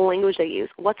is the language they use.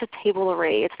 What's a table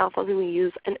array? It's not something we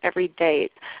use in every day.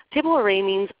 Table array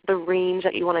means the range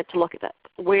that you want it to look at.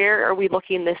 Where are we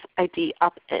looking this ID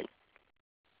up in?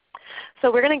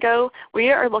 So we're going to go,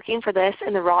 we are looking for this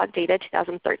in the raw data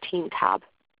 2013 tab.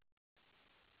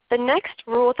 The next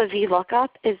rule with the VLOOKUP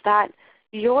is that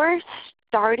your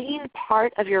starting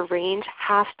part of your range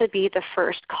has to be the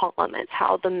first column. It's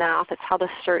how the math, it's how the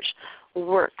search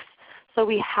works. So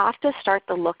we have to start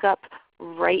the lookup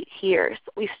right here.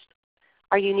 So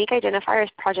our unique identifier is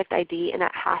project ID, and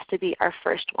that has to be our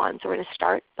first one. So we're going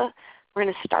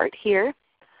to start here,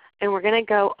 and we're going to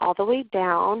go all the way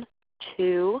down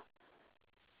to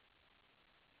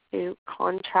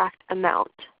contract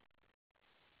amount.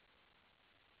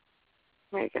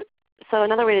 Very good. So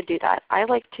another way to do that, I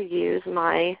like to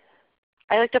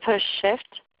push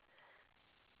Shift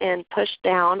and push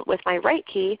down with my right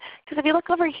key, because if you look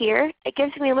over here, it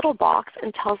gives me a little box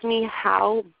and tells me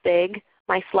how big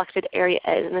my selected area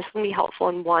is. And this will be helpful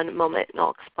in one moment, and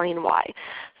I'll explain why.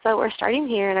 So we're starting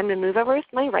here, and I'm going to move over with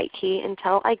my right key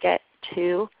until I get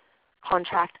to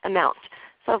contract amount.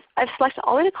 So I've selected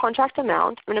all the way to contract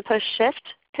amount. I'm going to push Shift,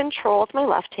 Control with my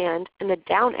left hand, and the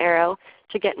down arrow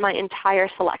to get my entire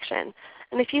selection.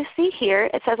 And if you see here,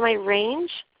 it says my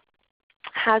range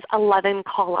has 11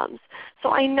 columns. So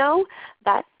I know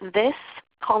that this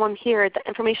column here, the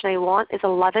information I want, is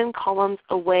 11 columns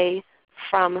away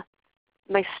from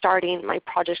my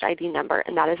project ID number,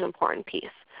 and that is an important piece.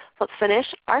 So let's finish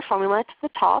our formula to the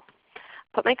top.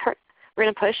 We're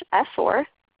going to push F4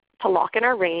 to lock in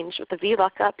our range. With the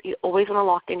VLOOKUP, you always want to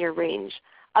lock in your range.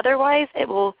 Otherwise, it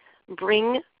will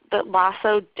bring the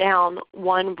lasso down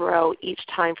one row each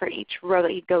time for each row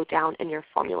that you go down in your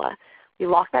formula. You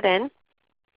lock that in,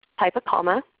 type a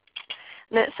comma,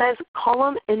 and it says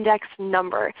column index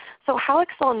number. So how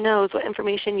Excel knows what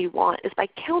information you want is by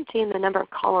counting the number of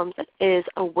columns it is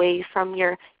away from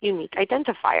your unique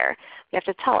identifier. We have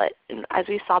to tell it. And as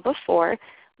we saw before,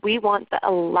 we want the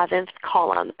 11th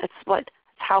column. It's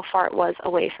how far it was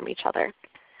away from each other.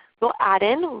 We'll add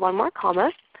in one more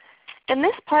comma. And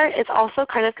this part is also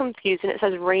kind of confusing. It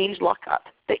says range lookup.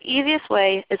 The easiest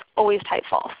way is always type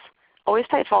false. Always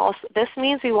type false. This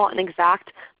means we want an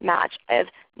exact match. I've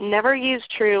never used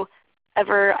true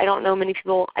ever. I don't know many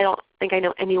people. I don't think I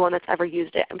know anyone that's ever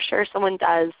used it. I'm sure someone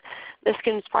does. This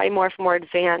is probably more for more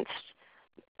advanced,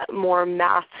 more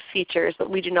math features, but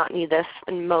we do not need this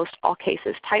in most all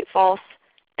cases. Type false,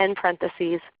 end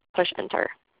parentheses, push enter.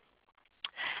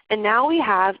 And now we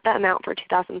have the amount for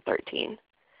 2013.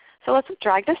 So let's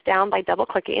drag this down by double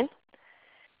clicking.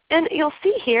 And you'll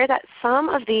see here that some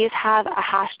of these have a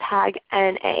hashtag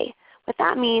NA. What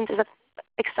that means is that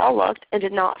Excel looked and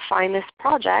did not find this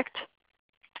project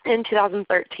in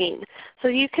 2013. So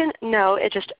you can know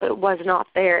it was not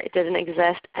there. It didn't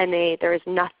exist. NA, there is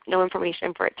no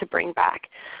information for it to bring back.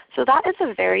 So that is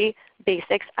the very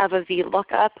basics of a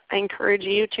VLOOKUP. I encourage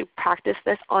you to practice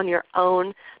this on your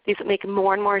own. These make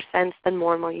more and more sense the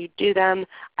more and more you do them.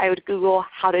 I would Google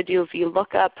how to do a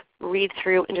VLOOKUP, read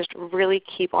through, and just really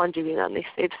keep on doing them. They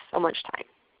save so much time.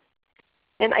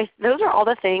 And those are all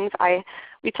the things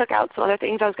we took out some other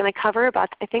things I was going to cover, but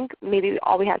I think maybe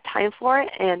all we had time for.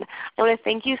 And I want to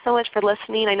thank you so much for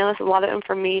listening. I know this is a lot of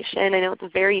information. I know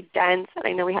it's very dense, and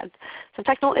I know we had some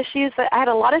technical issues, but I had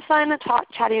a lot of fun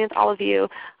chatting with all of you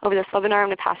over this webinar. I'm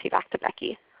going to pass you back to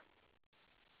Becky.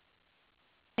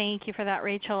 Thank you for that,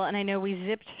 Rachel. And I know we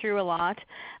zipped through a lot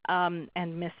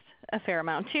and missed a fair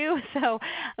amount too. So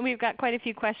we've got quite a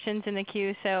few questions in the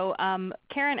queue. So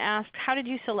Karen asked, how did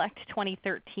you select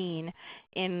 2013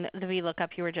 in the VLOOKUP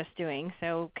you were just doing?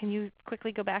 So can you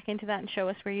quickly go back into that and show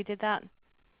us where you did that?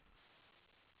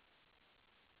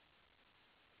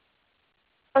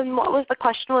 And what was the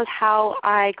question, was how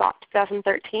I got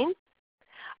 2013?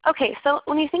 Okay, so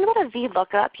when you think about a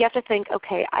VLOOKUP, you have to think,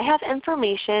 okay, I have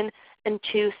information in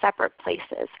two separate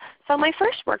places. So my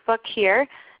first workbook here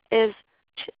is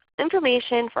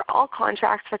information for all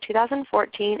contracts for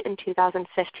 2014 and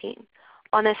 2015.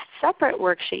 On a separate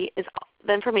worksheet is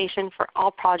the information for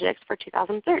all projects for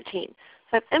 2013. So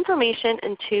I have information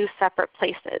in two separate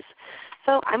places.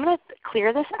 So I'm going to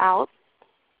clear this out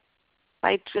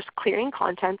by just clearing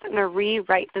content. I'm going to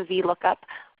rewrite the VLOOKUP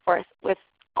with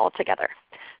all together.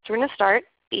 So we're going to start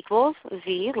equals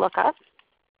VLOOKUP.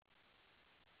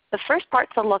 The first part,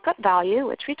 the lookup value,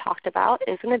 which we talked about,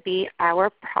 is going to be our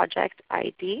project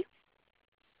ID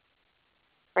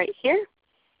right here.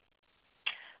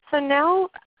 So now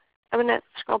I'm going to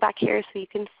scroll back here so you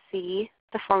can see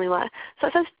the formula. So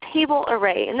it says table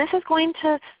array, and this is going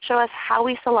to show us how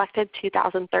we selected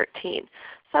 2013.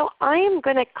 So I am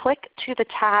going to click to the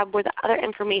tab where the other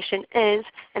information is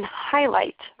and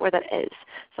highlight where that is.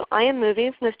 So I am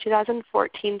moving from this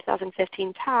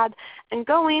 2014-2015 tab and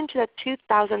going to the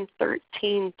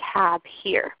 2013 tab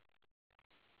here.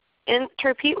 And to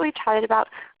repeat what we chatted about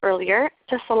earlier,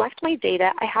 to select my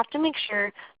data, I have to make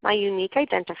sure my unique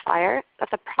identifier, that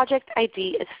the project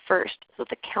ID is first, so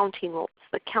the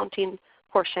counting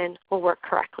portion will work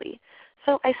correctly.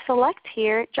 So I select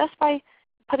here just by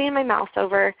putting my mouse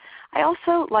over. I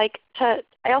also like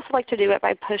to do it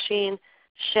by pushing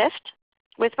Shift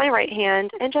with my right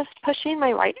hand and just pushing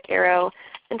my right arrow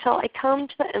until I come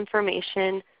to the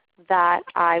information that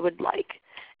I would like.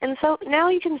 And so now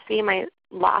you can see my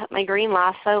green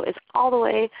lasso is all the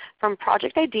way from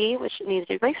project ID, which needs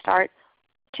to be my start,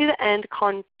 to the end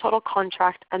total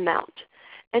contract amount.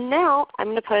 And now I'm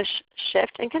going to push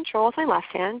Shift and Control with my left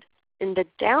hand and the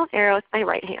down arrow with my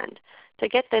right hand to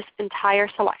get this entire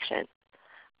selection.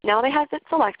 Now that I have it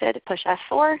selected, push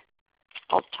F4.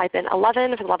 I'll type in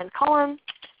 11 for the 11th column,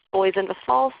 always into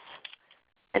false,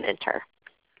 and enter.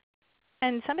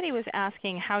 And somebody was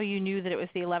asking how you knew that it was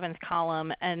the 11th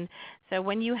column. And so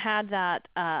when you had that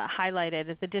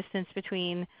highlighted, the distance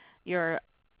between your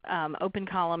open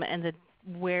column and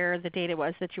where the data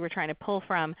was that you were trying to pull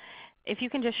from, if you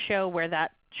can just show where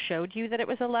that showed you that it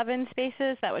was 11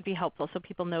 spaces, that would be helpful so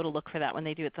people know to look for that when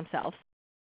they do it themselves.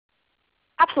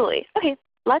 Absolutely. Okay,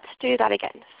 let's do that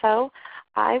again. So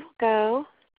I will go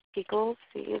equals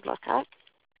VLOOKUP.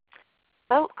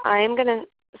 So I'm going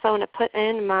to put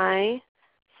in my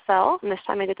cell, and this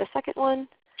time I did the second one,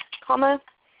 comma.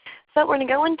 So we're going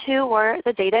to go into where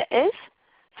the data is.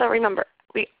 So remember,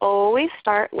 we always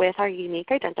start with our unique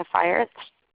identifier. It's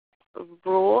the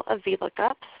rule of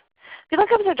VLOOKUPs.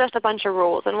 VLOOKUPs are just a bunch of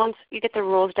rules, and once you get the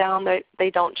rules down,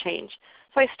 they don't change.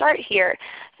 So I start here.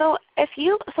 So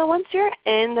once you're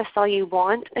in the cell you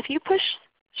want, if you push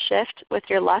Shift with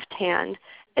your left hand,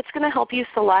 it's going to help you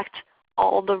select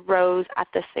all the rows at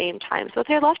the same time. So with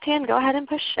your left hand, go ahead and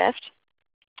push Shift.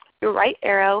 Your right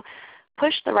arrow,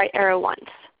 push the right arrow once.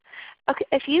 Okay,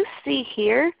 if you see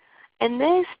here, And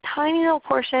this tiny little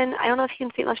portion, I don't know if you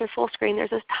can see it unless you're full screen, there's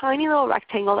this tiny little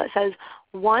rectangle that says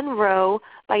 1 row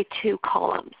by 2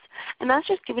 columns. And that's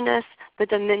just giving us the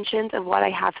dimensions of what I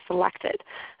have selected.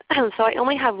 So I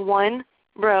only have 1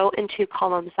 row and 2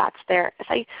 columns. That's there. If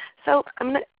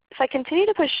I continue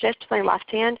to push Shift to my left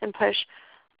hand and push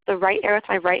the right arrow with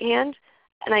my right hand,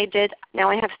 and now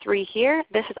I have 3 here,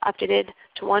 this is updated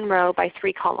to 1 row by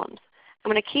 3 columns.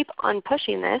 I'm going to keep on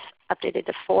pushing this, updated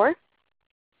to 4.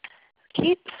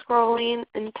 Keep scrolling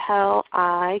until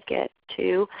I get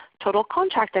to total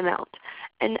contract amount.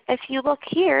 And if you look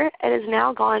here, it has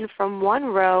now gone from 1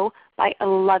 row by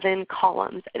 11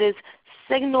 columns. It is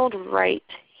signaled right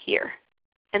here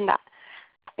in that,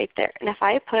 right there. And if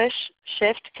I push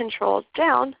Shift Control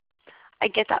down, I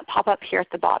get that pop up here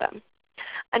at the bottom.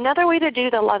 Another way to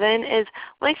do the 11 is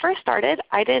when I first started,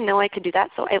 I didn't know I could do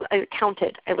that, so I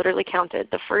counted. I literally counted.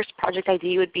 The first project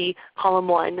ID would be column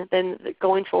 1, then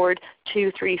going forward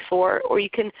 2, 3, 4, or you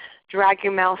can drag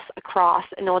your mouse across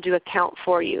and it will do a count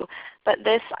for you. But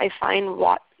this I find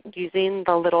using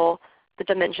the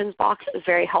dimensions box is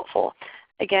very helpful.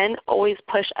 Again, always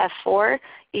push F4.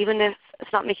 Even if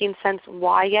it's not making sense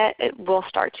why yet, it will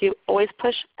start to. Always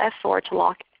push F4 to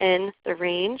lock in the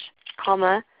range,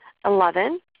 comma,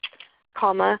 11,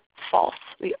 comma, false.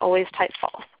 We always type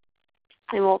false.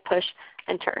 And we'll push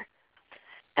Enter.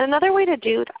 And another way to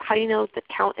do how you know the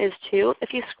count is 2,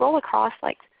 if you scroll across,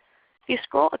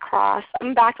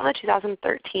 I'm back on the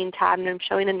 2013 tab and I'm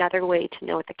showing another way to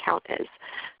know what the count is.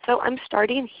 So I'm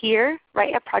starting here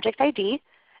right at project ID,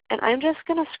 and I'm just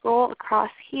going to scroll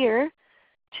across here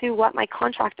to what my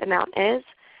contract amount is.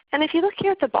 And if you look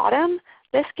here at the bottom,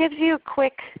 this gives you a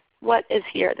quick what is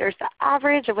here. There's the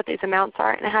average of what these amounts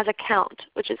are, and it has a count,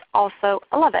 which is also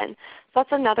 11. So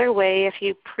that's another way if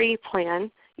you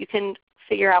pre-plan, you can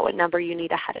figure out what number you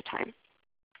need ahead of time.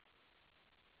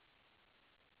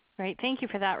 Great. Thank you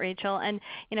for that, Rachel. And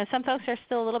some folks are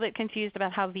still a little bit confused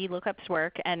about how VLOOKUPs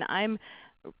work, and I'm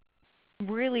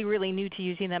really, really new to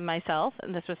using them myself.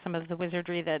 And this was some of the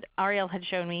wizardry that Ariel had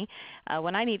shown me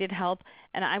when I needed help.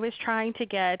 And I was trying to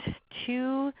get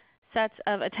 2 sets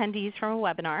of attendees from a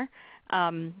webinar.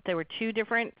 There were 2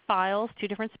 different files, 2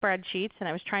 different spreadsheets, and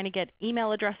I was trying to get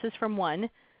email addresses from one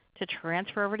to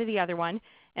transfer over to the other one.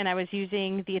 And I was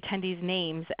using the attendees'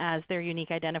 names as their unique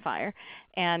identifier.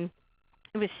 And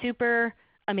it was super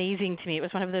amazing to me. It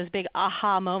was one of those big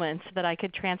aha moments that I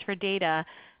could transfer data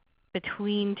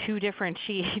between 2 different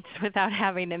sheets without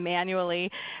having to manually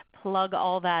plug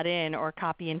all that in or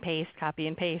copy and paste, copy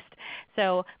and paste.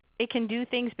 So it can do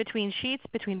things between sheets,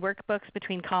 between workbooks,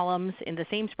 between columns in the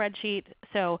same spreadsheet.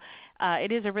 So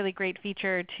it is a really great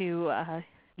feature to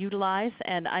utilize,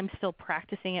 and I'm still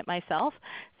practicing it myself.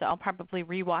 So I'll probably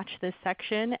rewatch this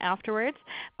section afterwards.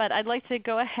 But I'd like to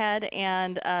go ahead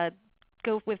and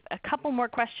go with a couple more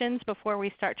questions before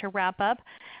we start to wrap up.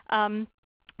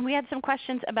 We had some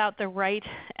questions about the right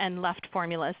and left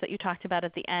formulas that you talked about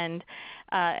at the end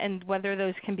and whether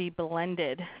those can be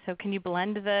blended. So can you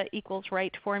blend the equals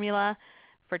right formula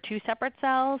for 2 separate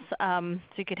cells? So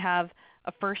you could have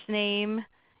a first name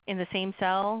in the same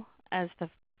cell as the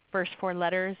first 4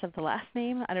 letters of the last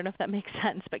name. I don't know if that makes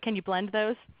sense, but can you blend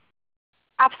those?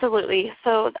 Absolutely.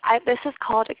 So this is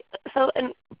called,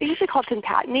 and usually called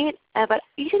concatenate, but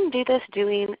you can do this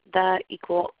doing the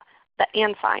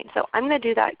and sign. So I'm going to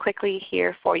do that quickly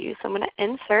here for you. So I'm going to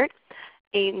insert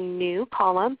a new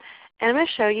column, and I'm going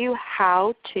to show you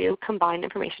how to combine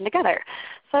information together.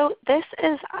 So this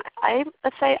is,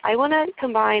 let's say I want to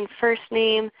combine first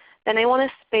name, then I want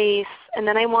a space, and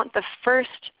then I want the first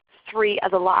 3 of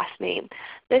the last name.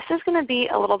 This is going to be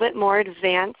a little bit more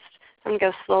advanced. I'm going to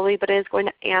go slowly, but it is going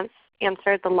to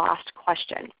answer the last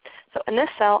question. So in this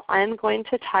cell, I'm going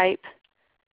to type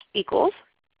equals.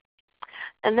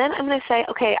 And then I'm going to say,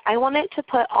 okay, I want it to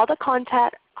put all the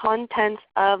contents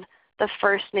of the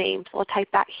first name. So I'll type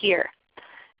that here.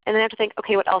 And then I have to think,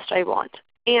 okay, what else do I want?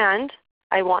 And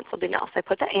I want something else. I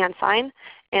put the and sign,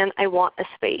 and I want a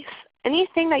space.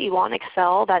 Anything that you want in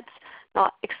Excel that's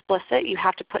not explicit, you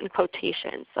have to put in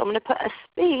quotations. So I'm going to put a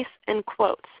space in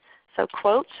quotes. So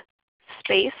quote,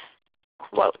 space,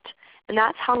 quote. And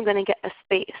that's how I'm going to get a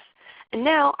space. And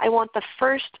now I want the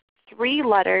first 3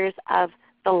 letters of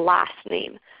the last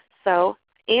name. So,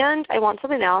 and I want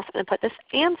something else, and I put this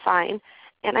and sign,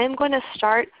 and I'm going to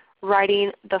start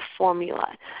writing the formula.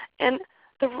 And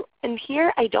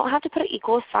here I don't have to put an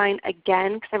equal sign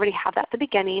again because I already have that at the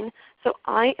beginning. So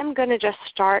I am going to just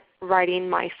start writing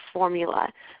my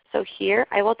formula. So here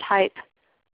I will type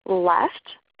left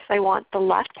because I want the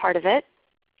left part of it.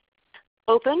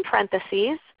 Open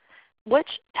parentheses. Which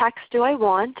text do I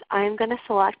want? I'm going to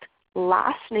select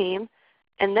last name,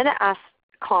 and then it asks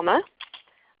comma,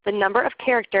 the number of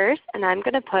characters, and I'm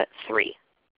going to put 3.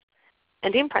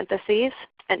 Ending parentheses,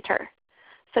 enter.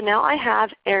 So now I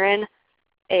have Aaron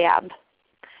Ahab.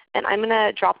 And I'm going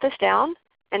to drop this down,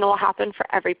 and it will happen for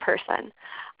every person.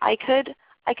 I could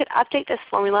update this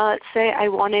formula. Let's say I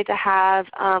wanted to have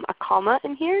a comma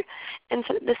in here. And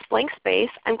so this blank space,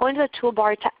 I'm going to the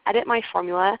toolbar to edit my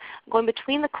formula. I'm going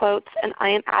between the quotes, and I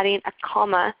am adding a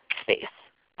comma space,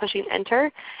 pushing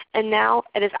enter. And now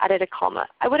it has added a comma.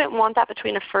 I wouldn't want that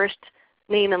between a first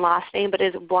name and last name, but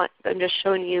I'm just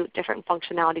showing you different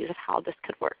functionalities of how this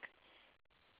could work.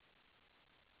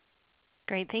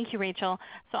 Great. Thank you, Rachel.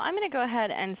 So I'm going to go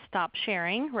ahead and stop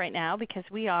sharing right now because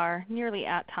we are nearly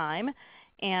at time.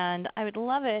 And I would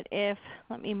love it if,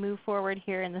 let me move forward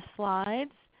here in the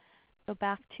slides, go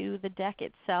back to the deck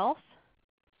itself.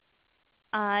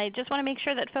 I just want to make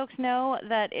sure that folks know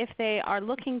that if they are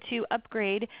looking to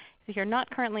upgrade, if you're not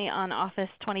currently on Office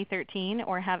 2013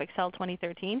 or have Excel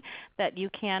 2013, that you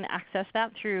can access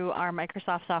that through our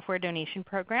Microsoft Software Donation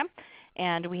Program.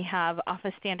 And we have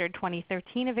Office Standard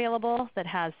 2013 available that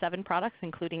has 7 products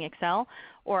including Excel,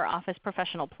 or Office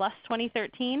Professional Plus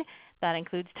 2013 that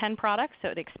includes 10 products, so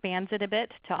it expands it a bit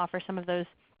to offer some of those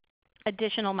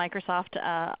additional Microsoft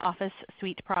Office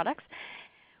Suite products.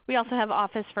 We also have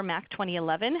Office for Mac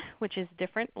 2011, which is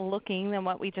different looking than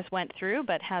what we just went through,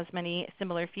 but has many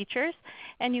similar features.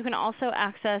 And you can also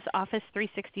access Office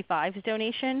 365's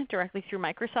donation directly through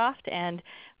Microsoft, and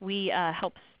we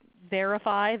help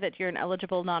verify that you're an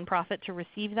eligible nonprofit to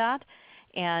receive that.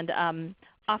 And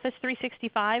Office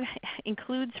 365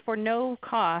 includes for no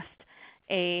cost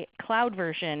a cloud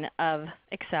version of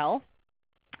Excel.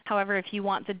 However, if you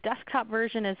want the desktop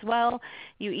version as well,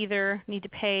 you either need to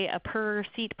pay a per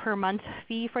seat per month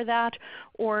fee for that,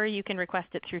 or you can request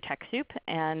it through TechSoup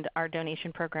and our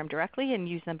donation program directly and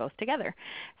use them both together.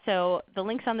 So the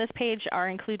links on this page are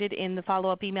included in the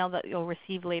follow-up email that you'll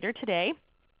receive later today.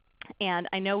 And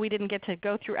I know we didn't get to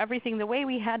go through everything the way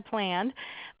we had planned,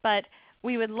 but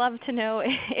we would love to know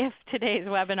if today's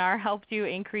webinar helped you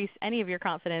increase any of your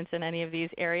confidence in any of these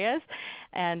areas.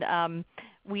 And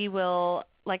we will,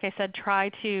 like I said,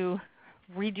 try to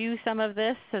redo some of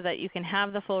this so that you can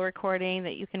have the full recording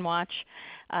that you can watch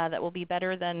that will be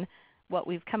better than what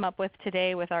we've come up with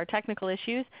today with our technical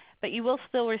issues. But you will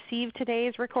still receive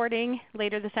today's recording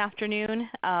later this afternoon,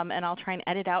 and I'll try and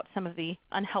edit out some of the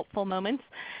unhelpful moments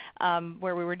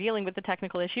where we were dealing with the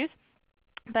technical issues.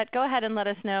 But go ahead and let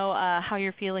us know how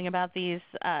you're feeling about these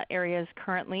areas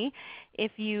currently.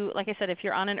 If you, like I said, if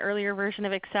you're on an earlier version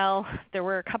of Excel, there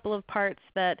were a couple of parts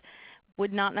that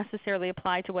would not necessarily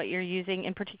apply to what you're using.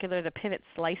 In particular, the pivot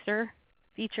slicer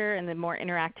feature and the more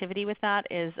interactivity with that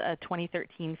is a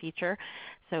 2013 feature.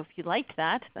 So if you liked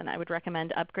that, then I would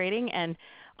recommend upgrading. And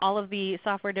all of the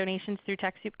software donations through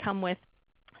TechSoup come with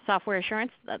software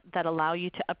assurance that allow you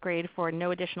to upgrade for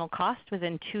no additional cost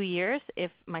within 2 years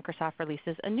if Microsoft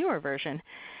releases a newer version.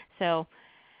 So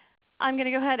I'm going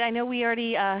to go ahead. I know we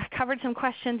already covered some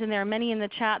questions, and there are many in the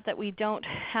chat that we don't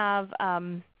have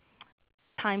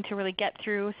time to really get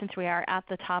through since we are at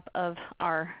the top of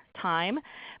our time.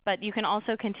 But you can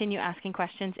also continue asking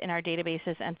questions in our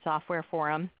databases and software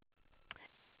forum.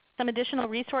 Some additional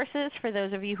resources for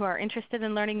those of you who are interested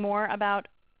in learning more about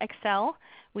Excel.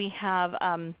 We have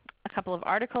a couple of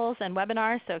articles and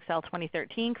webinars. So Excel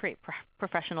 2013, create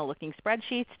professional looking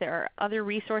spreadsheets. There are other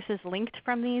resources linked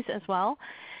from these as well.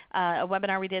 A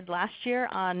webinar we did last year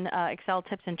on Excel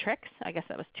tips and tricks. I guess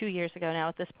that was 2 years ago now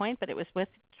at this point, but it was with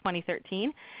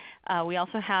 2013. We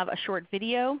also have a short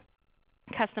video,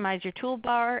 customize your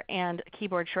toolbar and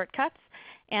keyboard shortcuts,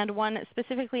 and one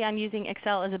specifically on using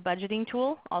Excel as a budgeting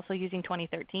tool, also using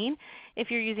 2013.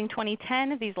 If you're using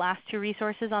 2010, these last 2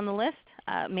 resources on the list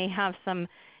may have some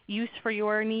use for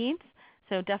your needs,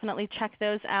 so definitely check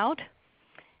those out.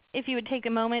 If you would take a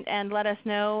moment and let us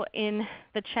know in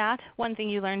the chat one thing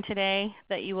you learned today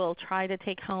that you will try to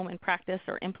take home and practice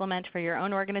or implement for your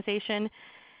own organization,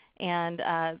 and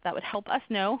that would help us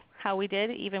know how we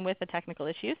did even with the technical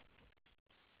issues.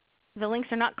 The links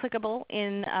are not clickable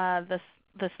in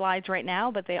the slides right now,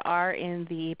 but they are in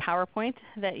the PowerPoint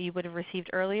that you would have received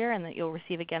earlier and that you'll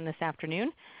receive again this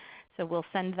afternoon. So we'll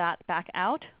send that back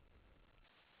out.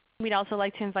 We'd also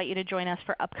like to invite you to join us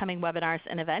for upcoming webinars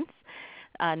and events.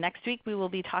 Next week we will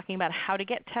be talking about how to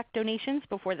get tech donations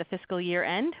before the fiscal year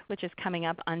end, which is coming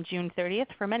up on June 30th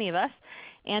for many of us.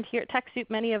 And here at TechSoup,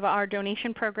 many of our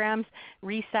donation programs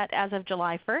reset as of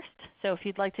July 1st. So if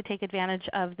you'd like to take advantage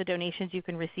of the donations you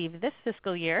can receive this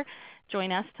fiscal year,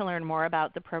 join us to learn more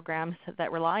about the programs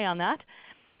that rely on that.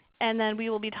 And then we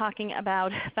will be talking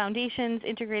about foundations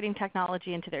integrating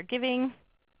technology into their giving.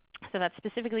 So that's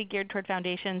specifically geared toward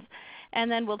foundations. And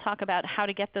then we'll talk about how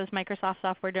to get those Microsoft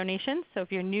software donations. So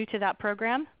if you're new to that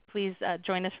program, please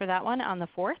join us for that one on the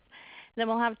 4th. Then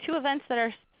we'll have 2 events that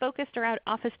are focused around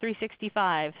Office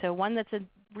 365. So one that's a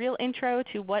real intro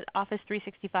to what Office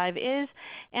 365 is,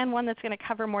 and one that's going to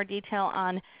cover more detail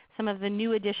on some of the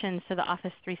new additions to the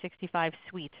Office 365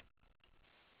 suite.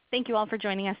 Thank you all for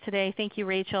joining us today. Thank you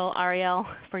Rachel, Ariel,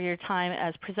 for your time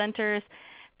as presenters.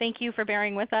 Thank you for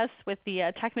bearing with us with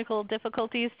the technical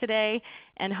difficulties today,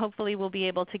 and hopefully we'll be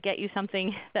able to get you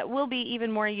something that will be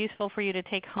even more useful for you to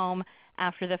take home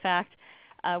after the fact.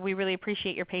 We really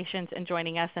appreciate your patience in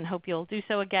joining us and hope you'll do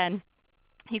so again.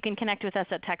 You can connect with us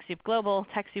at TechSoup Global,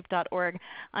 TechSoup.org,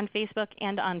 on Facebook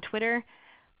and on Twitter.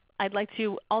 I'd like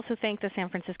to also thank the San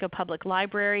Francisco Public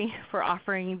Library for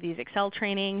offering these Excel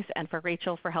trainings, and for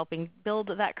Rachel for helping build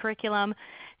that curriculum,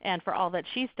 and for all that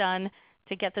she's done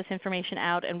to get this information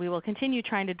out. And we will continue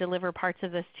trying to deliver parts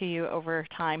of this to you over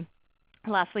time.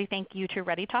 Lastly, thank you to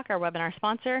ReadyTalk, our webinar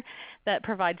sponsor, that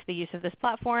provides the use of this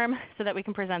platform so that we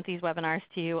can present these webinars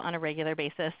to you on a regular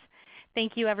basis.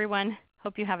 Thank you everyone.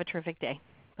 Hope you have a terrific day.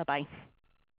 Bye-bye.